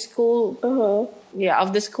of their school.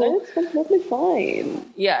 Of the school. It's completely fine.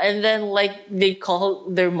 Yeah, and then like they call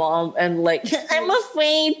their mom and like, I'm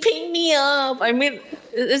afraid, pick me up. I mean,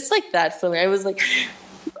 it's like that for me. I was like,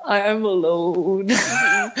 I'm alone.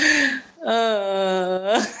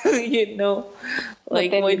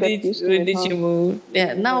 Like then why you got did used to when it, did huh? you move?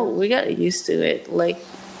 Yeah, now we got used to it. Like,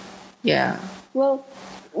 yeah. Well,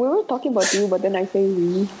 we were talking about you, but then I say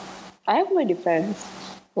we. I have my defense.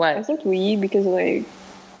 I What? said we because like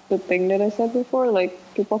the thing that I said before, like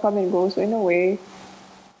people come and go. So in a way,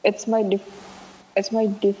 it's my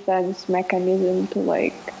defense mechanism to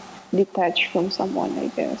like detach from someone. I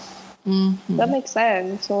guess that makes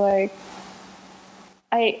sense. So like,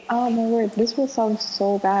 oh my word, this will sound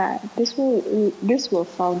so bad. This will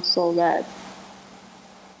sound so bad.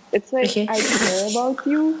 It's like Okay. I care about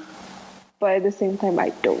you, but at the same time I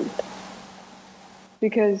don't.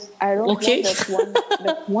 because I don't Okay. want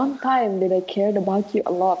that one time that I cared about you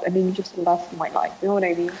a lot and then you just left my life. You know what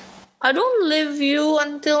I mean? I don't leave you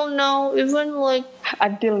until now, even like.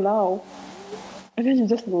 Until now. And then you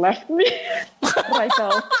just left me right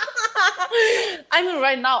now. I mean,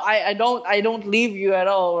 right now, I don't leave you at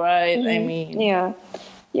all, right? I mean, Yeah.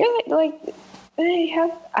 Yeah, like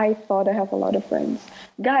I thought I have a lot of friends.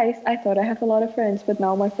 Guys, I thought I have a lot of friends, but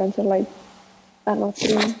now my friends are like, I don't know,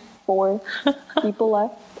 3, 4 people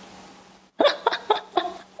left.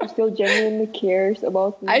 Who still genuinely cares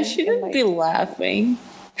about me. I And shouldn't like, be laughing.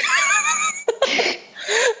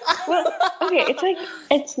 well, okay, it's like,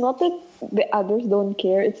 it's not that the others don't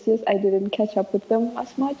care, it's just I didn't catch up with them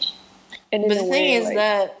as much. And in But a the thing way, is like,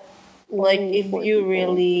 that, like, only if 4 you people.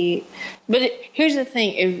 really, but here's the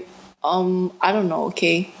thing: if I don't know.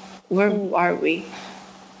 Okay, where are we?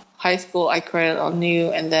 High school, I credit on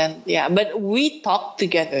you, and then yeah. But we talked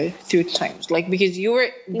together through times, like because you were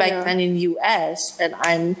back Yeah. then in US, and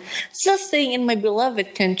I'm still staying in my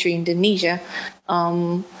beloved country, Indonesia.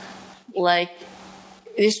 Like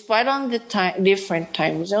despite on the time different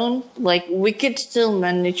time zone, like we could still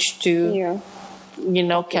manage to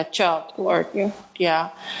Yeah. catch up or Yeah.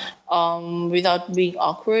 without being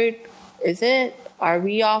awkward. Is it? Are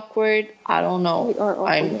we awkward? I don't know. We are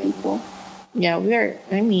awkward people. Yeah, we are.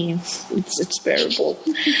 I mean, it's bearable.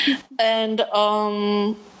 And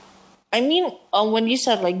I mean, when you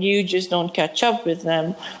said like you just don't catch up with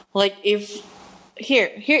them, like if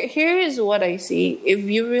here is what I see. If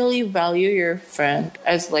you really value your friend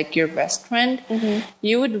as like your best friend,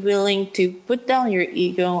 you would willing to put down your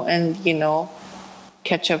ego and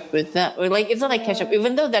catch up with them. Or like it's not like catch up,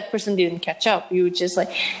 even though that person didn't catch up, you would just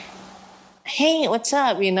like, hey, what's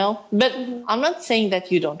up, But I'm not saying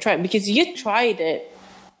that you don't try because you tried it,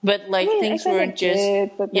 but like I mean, things I kinda weren't just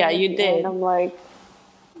did, but then yeah, at you the did. end, I'm like,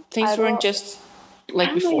 Things I weren't don't- just I like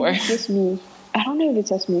don't know before. if it's just me. I don't know if it's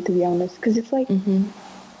just me, to be honest, because it's like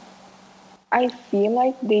I feel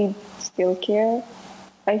like they still care.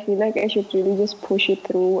 I feel like I should really just push it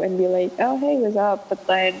through and be like, oh hey, what's up? But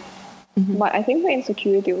then I think my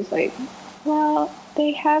insecurity was like, well,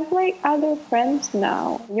 they have like other friends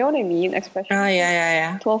now. You know what I mean? Especially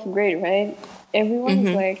Yeah. 12th grade, right? Everyone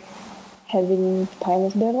is like having the time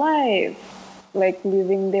of their life, like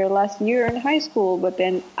living their last year in high school. But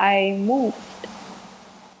then I moved,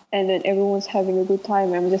 and then everyone's having a good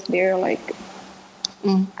time. I'm just there, like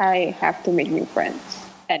I have to make new friends.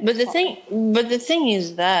 And But it's the thing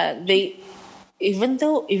is that they, even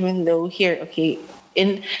though here, okay,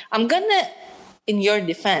 I'm gonna, in your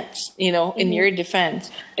defense, in your defense,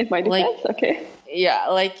 in my like, defense, okay. yeah,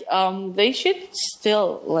 like they should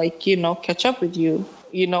still like catch up with you,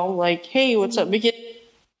 like, hey, what's up? Because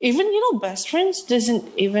even best friends doesn't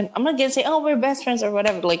even, I'm not gonna say, oh, we're best friends or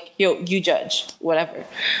whatever, like, yo, you judge whatever,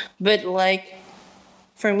 but like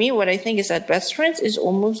for me, what I think is that best friends is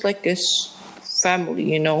almost like this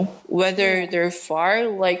family, whether they're far,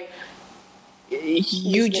 like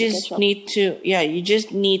you just need to, you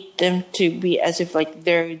just need them to be as if like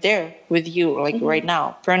they're there with you, like right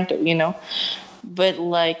now, pronto, but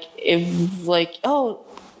like if like, oh,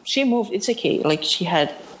 she moved, it's okay, like she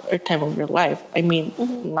had her time of her life. I mean,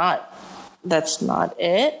 that's not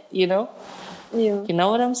it, Yeah. You know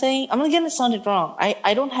what I'm saying? I'm not gonna sound it wrong.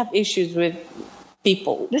 I don't have issues with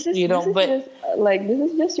people, This is but just like this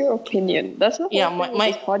is just your opinion. That's the whole Yeah, thing my- with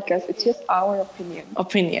my- this podcast. It's just our opinion.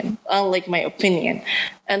 like my opinion,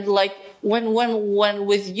 and like when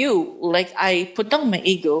with you, like I put down my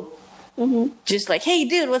ego, just like, hey,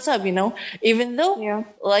 dude, what's up, even though Yeah.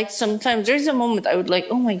 like sometimes there's a moment I would like,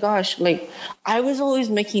 oh my gosh, like I was always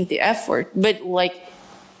making the effort, but like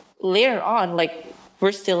later on, like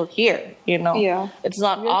we're still here, Yeah. it's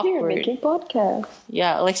not We're here awkward. making podcasts.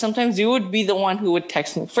 Yeah, like sometimes you would be the one who would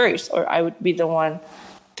text me first, or I would be the one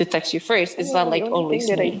to text you first. It's not like the only always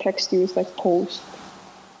thing that me. I text you is like post.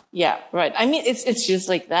 Yeah, right. I mean, it's just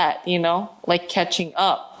like that, like catching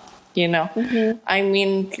up, I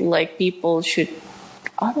mean, like people should,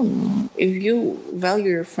 I don't know, if you value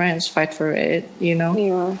your friends, fight for it,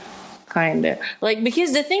 Yeah. kind of like,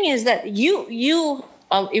 because the thing is that you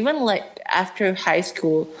even like after high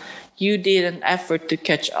school, you did an effort to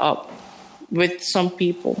catch up with some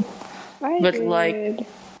people, but like did.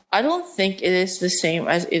 I don't think it is the same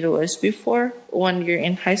as it was before when you're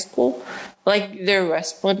in high school. Like their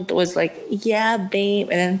response was like, yeah, babe,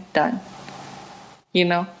 and then done.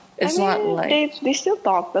 It's not like they still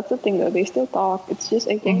talk. That's the thing though. They still talk. It's just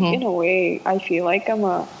I think in a way I feel like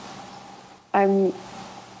I'm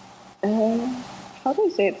how do I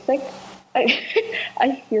say it? It's like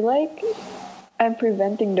I feel like I'm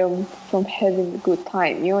preventing them from having a good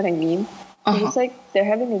time. You know what I mean? because Uh-huh. it's like they're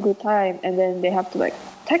having a good time and then they have to like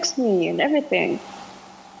text me and everything,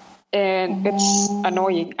 and it's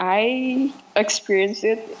annoying. I experienced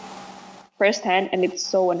it firsthand, and it's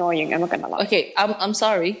so annoying. I'm not gonna lie. Okay, I'm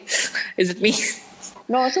sorry. Is it me?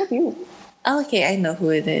 No, it's not you. Okay, I know who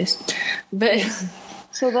it is. But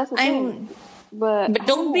So that's the I'm thing. But but I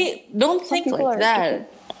don't know. don't Some think people like are different.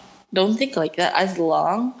 that. Don't think like that as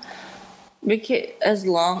long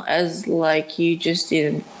as like you just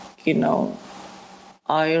didn't, you know,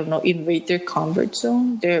 I don't know, invade their comfort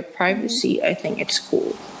zone, their privacy, I think it's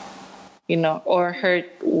cool. You know, or hurt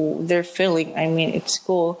their feeling. I mean, it's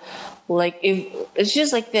cool. Like if it's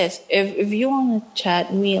just like this, if you want to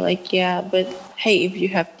chat me, like yeah, but hey, if you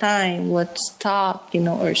have time, let's talk, you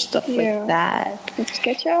know, or stuff like Yeah. that. Let's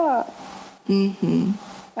catch up. I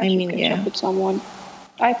I should mean, catch up yeah, with someone.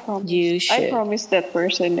 I promised. you I should. promised that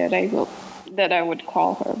person that I would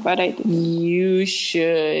call her, but I didn't. You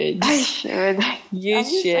should. I should. You I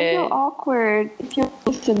feel should. awkward. If you're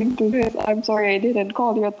listening to this, I'm sorry I didn't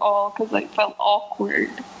call you at all because I felt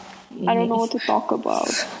awkward. I don't know what to talk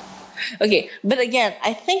about. Okay, but again,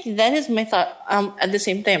 I think that is my thought. At the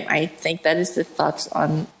same time, I think that is the thoughts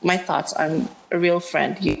on my thoughts on a real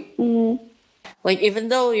friend. You like even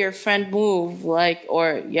though your friend move like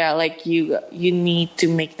or yeah like you need to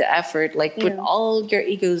make the effort like put Yeah. all your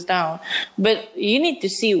egos down, but you need to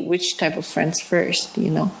see which type of friends first, you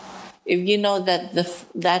know. If you know that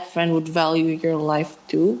that friend would value your life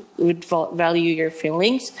too, would value your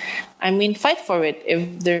feelings, I mean fight for it. If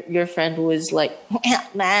your friend was like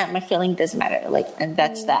nah, my feeling doesn't matter, like, and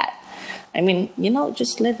that's that, I mean, you know,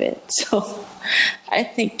 just live it. So I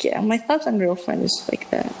think yeah, my thoughts on real friend is like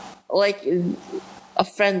that, like a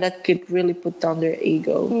friend that could really put down their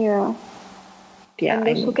ego. Yeah. Yeah, And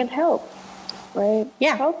I those who mean, can help, right?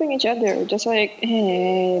 yeah, Helping each other. Just like,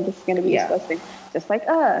 hey, this is going to be yeah. disgusting. Just like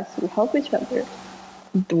us. We help each other.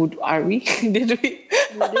 Dude, are we? Did we?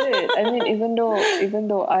 We did. I mean, even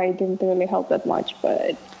though I didn't really help that much,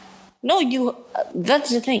 but No, you. That's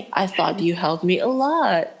the thing. I thought you helped me a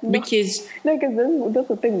lot no, because no, because that's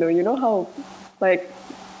the thing though. You know how, like,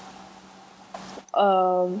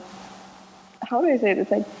 um, how do I say it?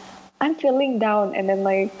 It's like I'm feeling down, and then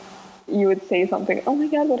like you would say something. Oh my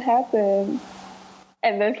god, what happened?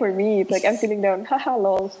 And then for me, it's like I'm feeling down. Haha,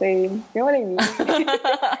 lol, same. You know what I mean?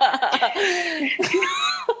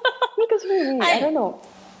 Because for me, I don't I know.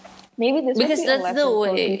 Maybe this would because be a that's the lesson for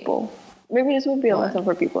way. people. Maybe this would be a What? lesson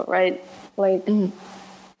for people, right? Like,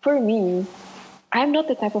 for me, I'm not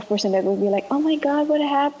the type of person that would be like, oh my god, what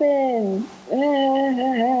happened?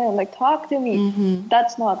 Like, talk to me.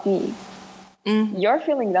 That's not me. You're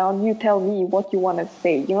feeling down, you tell me what you want to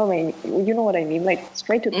say. You know what I mean? You know what I mean? Like,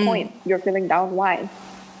 straight to the point. You're feeling down, why?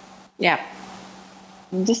 Yeah.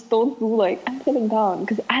 Just don't do like, I'm feeling down.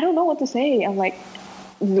 Because I don't know what to say. I'm like,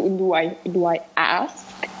 do I ask?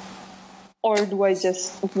 Or do I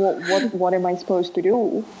just, what am I supposed to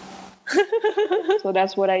do? So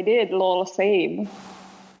that's what I did. Lol, same.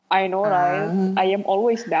 I know, right? I am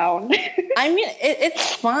always down. I mean,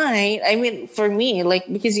 it's fine. I mean, for me,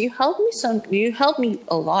 like because you helped me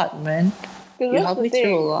a lot, man. Because You that's helped the me through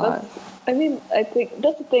a thing. lot. I think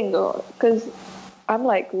that's the thing though. Because I'm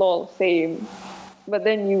like, lol, same. But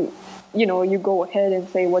then you know, you go ahead and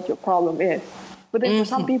say what your problem is. But then for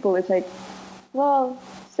some people, it's like, well,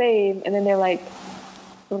 same. And then they're like,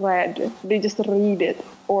 read. They just read it.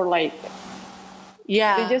 Or like,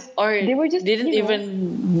 Yeah, they were just, didn't you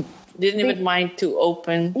know, even mind to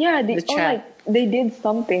open yeah, the or like chat. they did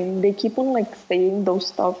something. They keep on like saying those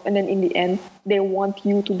stuff, and then in the end, they want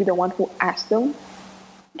you to be the one who asked them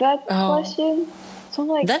that Oh, question. So I'm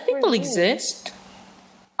like, that for people me, exist.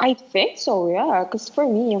 I think so, yeah. Because for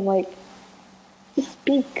me, I'm like, just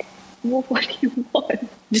speak. What do you want?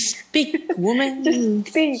 Just speak, woman. Just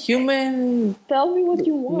speak. Human, Tell me what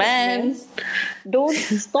you want, man. man. Don't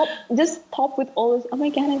stop. Just stop with all this. Oh my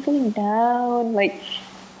god, I'm feeling down. Like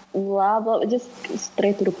blah blah. Just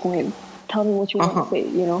straight to the point. Tell me what you want to say.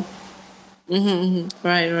 You know.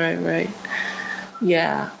 Right.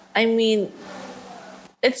 Yeah, I mean,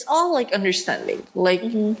 it's all like understanding. Like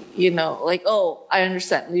you know, like oh, I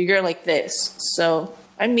understand. You're like this, so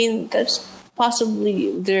I mean that's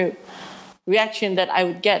possibly the reaction that I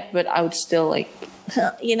would get, but I would still like,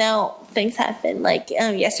 you know, things happen. Like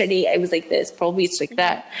yesterday, I was like this. Probably it's like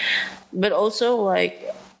that, but also like,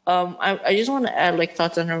 I just want to add like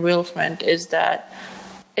thoughts on a real friend is that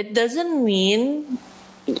it doesn't mean,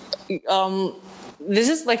 this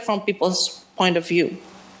is like from people's point of view.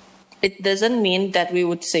 It doesn't mean that we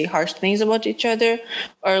would say harsh things about each other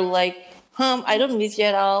or like I don't miss you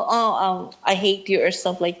at all. Oh, I hate you or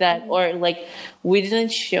stuff like that. Or like we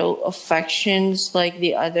didn't show affections like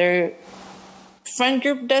the other friend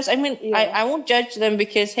group does. I mean, Yeah. I won't judge them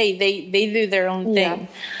because hey, they do their own Yeah. thing,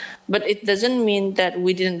 but it doesn't mean that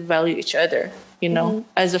we didn't value each other. You know,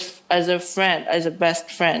 as a friend, as a best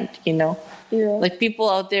friend. You know, Yeah. like people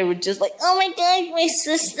out there were just like, oh my god, my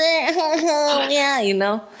sister, yeah, you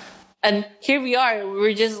know, and here we are.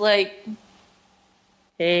 We're just like,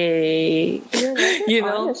 hey, You're never you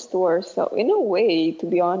know, honest to ourselves, in a way, to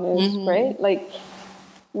be honest, right? Like,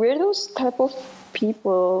 we're those type of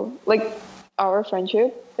people. Like, our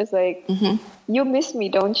friendship is like, you miss me,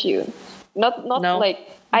 don't you? Not No. like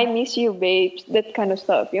I miss you, babes. That kind of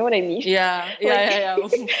stuff. You know what I mean? yeah,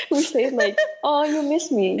 Like, we say it like, oh, you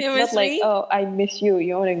miss me, You not miss like, me? oh, I miss you.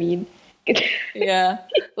 You know what I mean? yeah,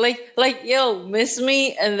 like yo, miss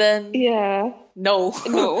me, and then Yeah. no,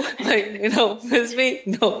 No. like you know, miss me,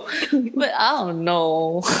 no, but I don't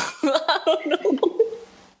know, I don't know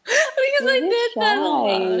because I We're just did that a shy.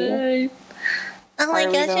 lot. Oh my Are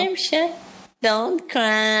we gosh, though? I'm shy. Don't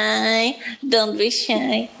cry. Don't be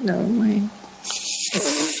shy. No mind.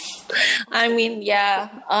 I mean, yeah.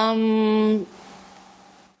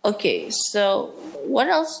 Okay, so what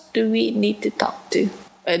else do we need to talk to?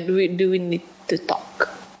 Do we need to talk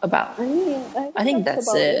about? I mean, I think that's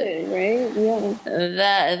about it. it, right?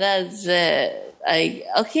 Yeah. That's it.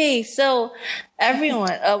 Okay, so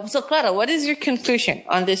everyone. So Clara, what is your conclusion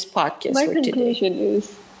on this podcast My for today? conclusion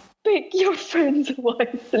is pick your friends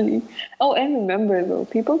wisely. Oh, and remember though,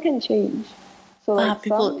 people can change. So like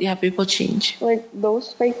People change. like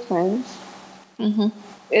those fake friends,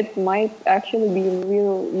 it might actually be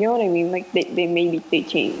real. You know what I mean? Like they maybe they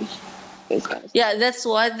change. This kind of stuff. Yeah,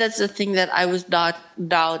 that's the thing that I was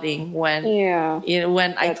doubting when Yeah.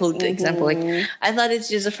 when I That's- told the example. Like I thought it's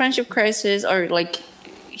just a friendship crisis or like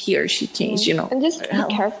he or she changed. You know, And just be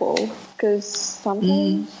careful, because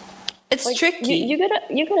sometimes it's like, tricky. you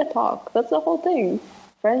gotta talk. That's the whole thing.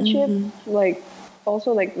 Friendship, like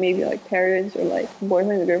also like maybe like parents or like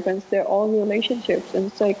boyfriends and girlfriends, they're all relationships, and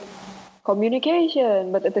it's like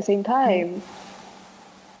communication, but at the same time,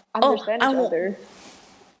 understand each other.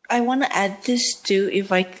 I want to add this too,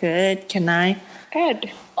 if I could. Can I?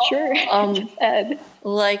 Add, sure, just add.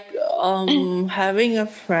 Like having a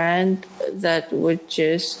friend that would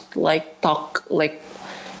just like talk, like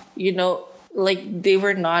you know, like they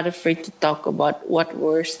were not afraid to talk about what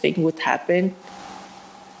worst thing would happen.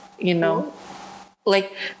 You know,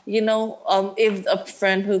 like if a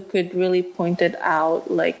friend who could really point it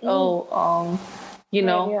out, like you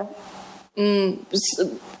know. Yeah.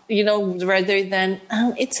 Rather than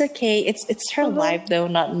it's okay, it's her life though,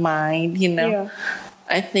 not mine. Yeah.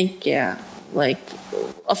 I think like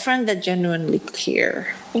a friend that genuinely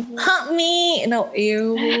care. Not me, no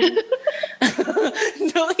you,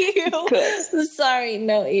 no you. Sorry,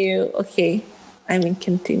 no you. Okay, I mean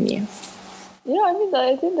continue. Yeah, I mean,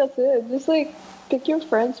 I think that's it. Just like pick your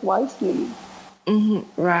friends wisely.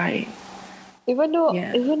 Right. Even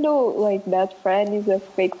though like that friend is a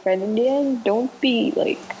fake friend in the end, don't be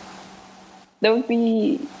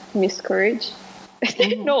discouraged.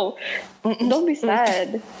 No, don't be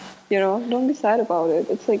sad. You know, don't be sad about it.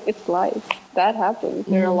 It's like it's life. That happens.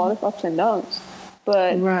 There are a lot of ups and downs,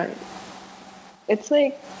 but Right. it's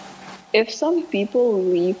like if some people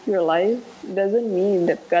leave your life, doesn't mean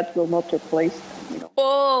that God will not replace them. You know.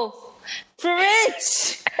 Oh,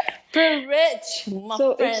 preach, preach, my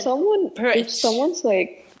So friend. if someone's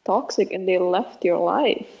like toxic and they left your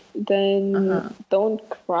life, then don't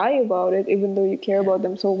cry about it, even though you care about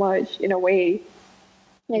them so much. In a way,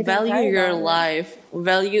 like, don't cry value your about it.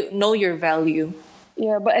 life, know your value.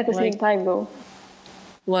 Yeah, but at the same Like- time, though,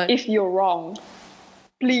 What? if you're wrong,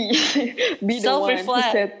 please be the one who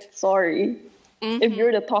Self-reflect. said sorry. If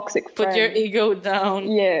you're the toxic friend, Put your ego down.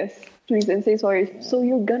 yes, please, and say sorry. So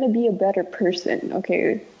you're gonna be a better person,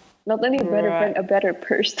 okay? Not only a better friend, a better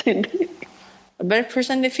person. A better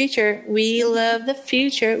person in the future. We love the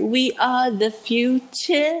future. We are the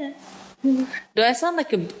future. Do I sound like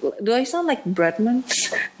Bretman?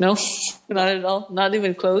 No, not at all. Not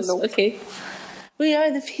even close. Nope. Okay. We are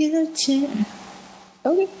the future.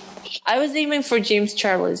 Okay. I was aiming for James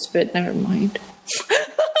Charles, but never mind.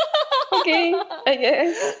 Okay, I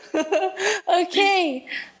guess. Okay.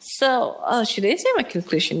 So, should I say my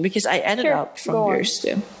conclusion? Because I added Sure, out from go on. yours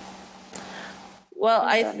too. Well,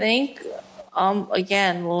 I think,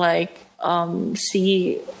 again, like,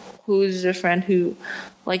 see who's a friend who,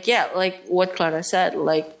 like what Clara said,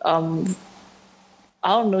 like, I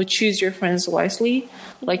don't know, choose your friends wisely.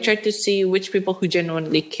 Like, try to see which people who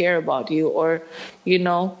genuinely care about you, or,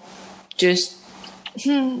 just,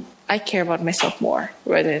 I care about myself more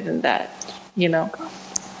rather than that. You know,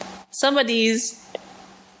 somebody's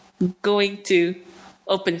going to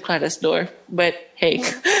open Clara's door, but hey,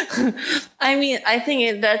 I mean, I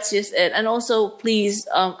think that's just it. And also, please,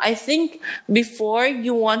 I think before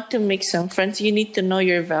you want to make some friends, you need to know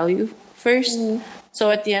your value first. So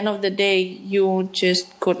at the end of the day, you won't just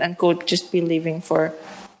quote unquote just be living for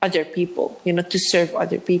other people, you know, to serve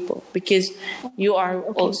other people, because you are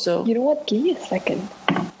also You know what? Give me a second.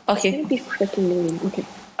 It's okay. gonna be freaking lame. Okay.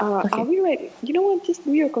 Okay. Are we ready? You know what? Just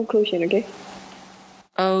do your conclusion, okay?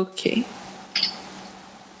 Okay.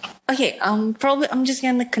 Okay, probably I'm just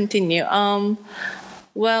gonna continue.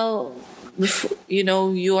 Well, you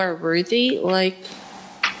know, you are worthy. Like,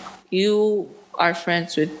 you are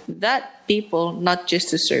friends with that people, not just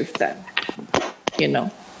to serve them. You know,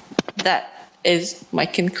 that is my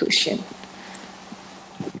conclusion.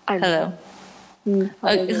 I'm Hello. How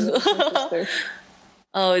are you, sister?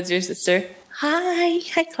 Oh, it's your sister. Hi,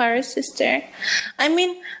 Clara's sister. I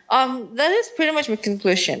mean, that is pretty much my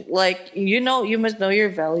conclusion. Like, you know, you must know your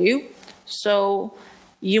value. So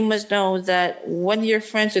you must know that when you're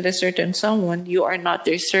friends with a certain someone, you are not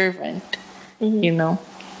their servant. You know,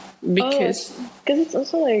 because It's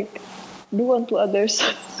also like do unto others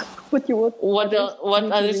what you want. what do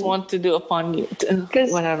to others you. want to do upon you,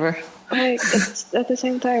 'Cause, whatever. Like it's at the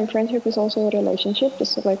same time, friendship is also a relationship.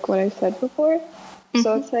 Just like what I said before.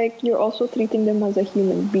 So it's like you're also treating them as a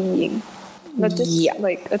human being, not just Yeah.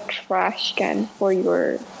 like a trash can for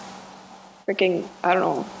your freaking I don't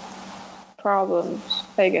know problems.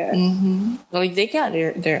 I guess. Like they got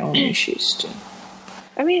their own issues too.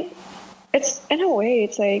 I mean, it's in a way,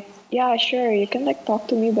 it's like yeah, sure, you can like talk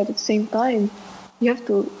to me, but at the same time, you have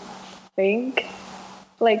to think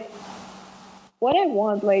like what I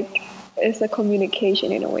want like is a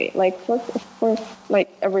communication in a way, like for like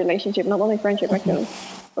a relationship, not only friendship actually.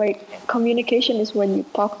 Like communication is when you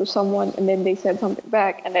talk to someone and then they said something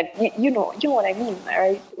back, and then you know what I mean,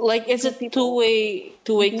 right? Like it's a two-way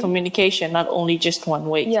communication, not only just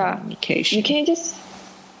one-way Yeah, communication. you can't just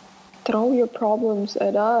throw your problems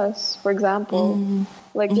at us. For example,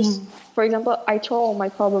 like just for example, I throw all my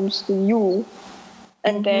problems to you,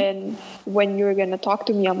 and then when you're gonna talk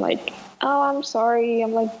to me, I'm like, oh, I'm sorry,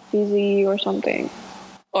 I'm like busy or something.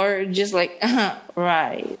 Or just like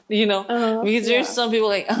right, you know, because there's Yeah. some people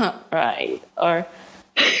like right, or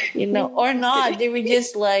you know, or not. They were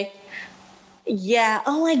just like, yeah,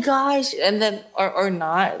 oh my gosh, and then or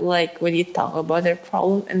not, like when you talk about their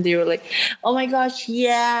problem and they were like, oh my gosh,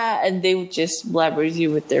 yeah, and they would just blabbers you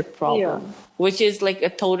with their problem, Yeah. which is like a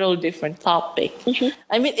total different topic.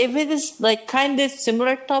 I mean, if it is like kind of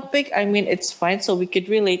similar topic, I mean, it's fine, so we could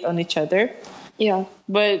relate on each other. Yeah.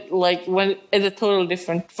 But like when it's a total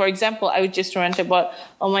different, for example, I would just rant about,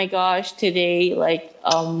 oh my gosh, today, like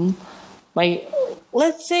my,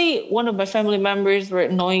 let's say one of my family members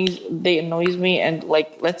they annoys me, and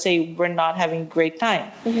like let's say we're not having a great time,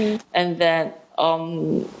 and then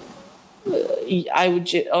I would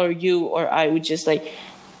or you or I would just like,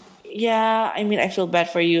 yeah, I mean, I feel bad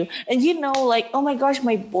for you, and you know, like, oh my gosh,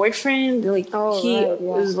 my boyfriend, like he right, yeah.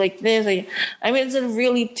 was like this, like, I mean, it's a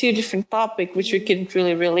really two different topic which we couldn't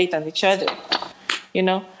really relate on each other, you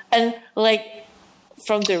know, and like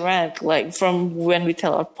from the rant, like from when we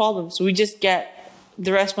tell our problems, we just get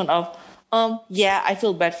the response of, yeah, I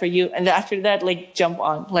feel bad for you, and then after that, like jump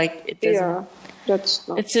on, like it doesn't. Yeah. That's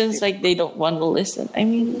not It seems like they don't want to listen. I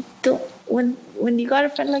mean, don't when you got a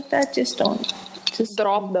friend like that, just don't. Just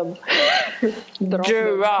drop them. Drop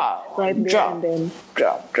them. drop, Right there drop, and then.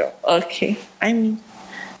 drop. Okay. I mean,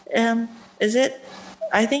 is it?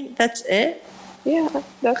 I think that's it. Yeah,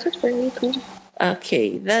 that's it for me too.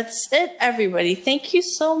 Okay, that's it, everybody. Thank you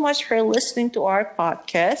so much for listening to our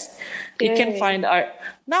podcast. You can Yay. find our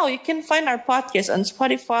podcast on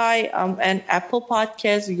Spotify, and Apple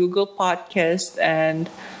Podcasts, Google Podcasts, and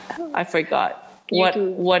I forgot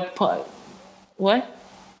YouTube. what.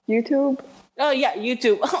 YouTube. Oh yeah,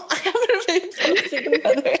 YouTube. I haven't really thinking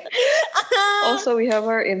about it. Also, we have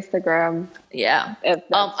our Instagram. Yeah. And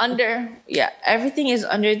that's- Everything is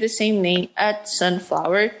under the same name at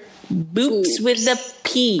Sunflower Boops with the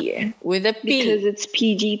P. With a P. Because it's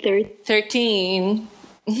PG-13. 13.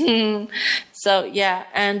 So yeah,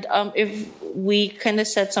 and if we kind of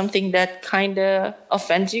said something that kind of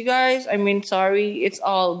offends you guys, I mean, sorry, it's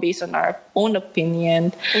all based on our own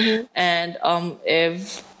opinion. And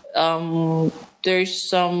if there's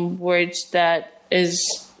some words that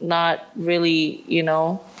is not really, you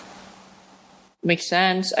know, makes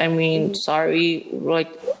sense. I mean, sorry, like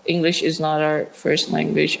English is not our first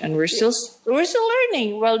language, and we're still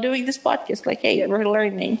learning while doing this podcast. Like, hey, Yeah. we're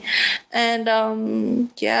learning, and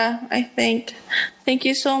yeah, I think thank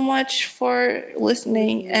you so much for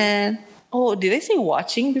listening. And oh, did I say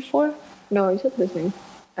watching before? No, you said listening.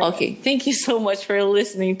 Okay, thank you so much for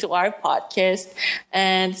listening to our podcast,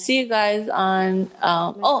 and see you guys on.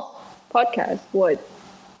 Podcast. What?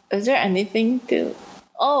 Is there anything to?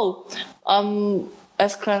 Oh,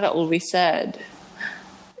 as Clara always said,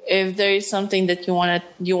 if there is something that you want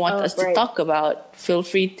us to right. talk about, feel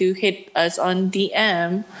free to hit us on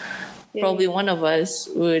DM. Probably one of us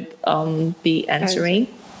would be answering.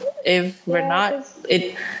 If we're not, 'cause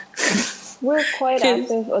it we're quite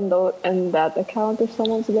 'Cause- active on that account if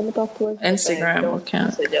someone's gonna talk to us. but I Instagram don't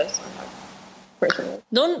account. message us personally.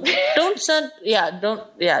 don't send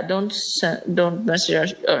don't message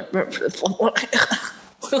us. Or,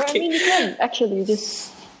 I mean, you can actually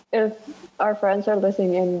just, if our friends are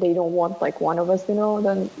listening and they don't want like one of us to know,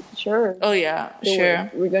 then sure. Oh yeah, do sure.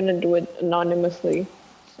 it. We're gonna do it anonymously.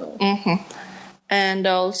 So And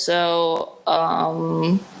also,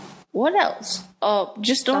 what else? Oh,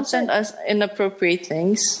 just don't That's send it. us inappropriate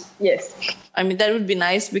things. yes, I mean, that would be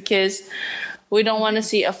nice because we don't want to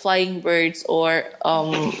see a flying birds or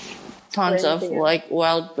tons of anything else. like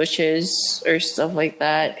wild bushes or stuff like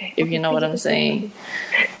that. If you know what I'm saying,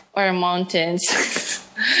 or mountains.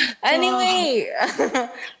 Anyway,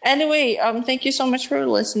 thank you so much for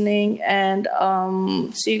listening, and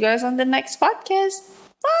see you guys on the next podcast.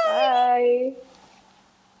 Bye. bye.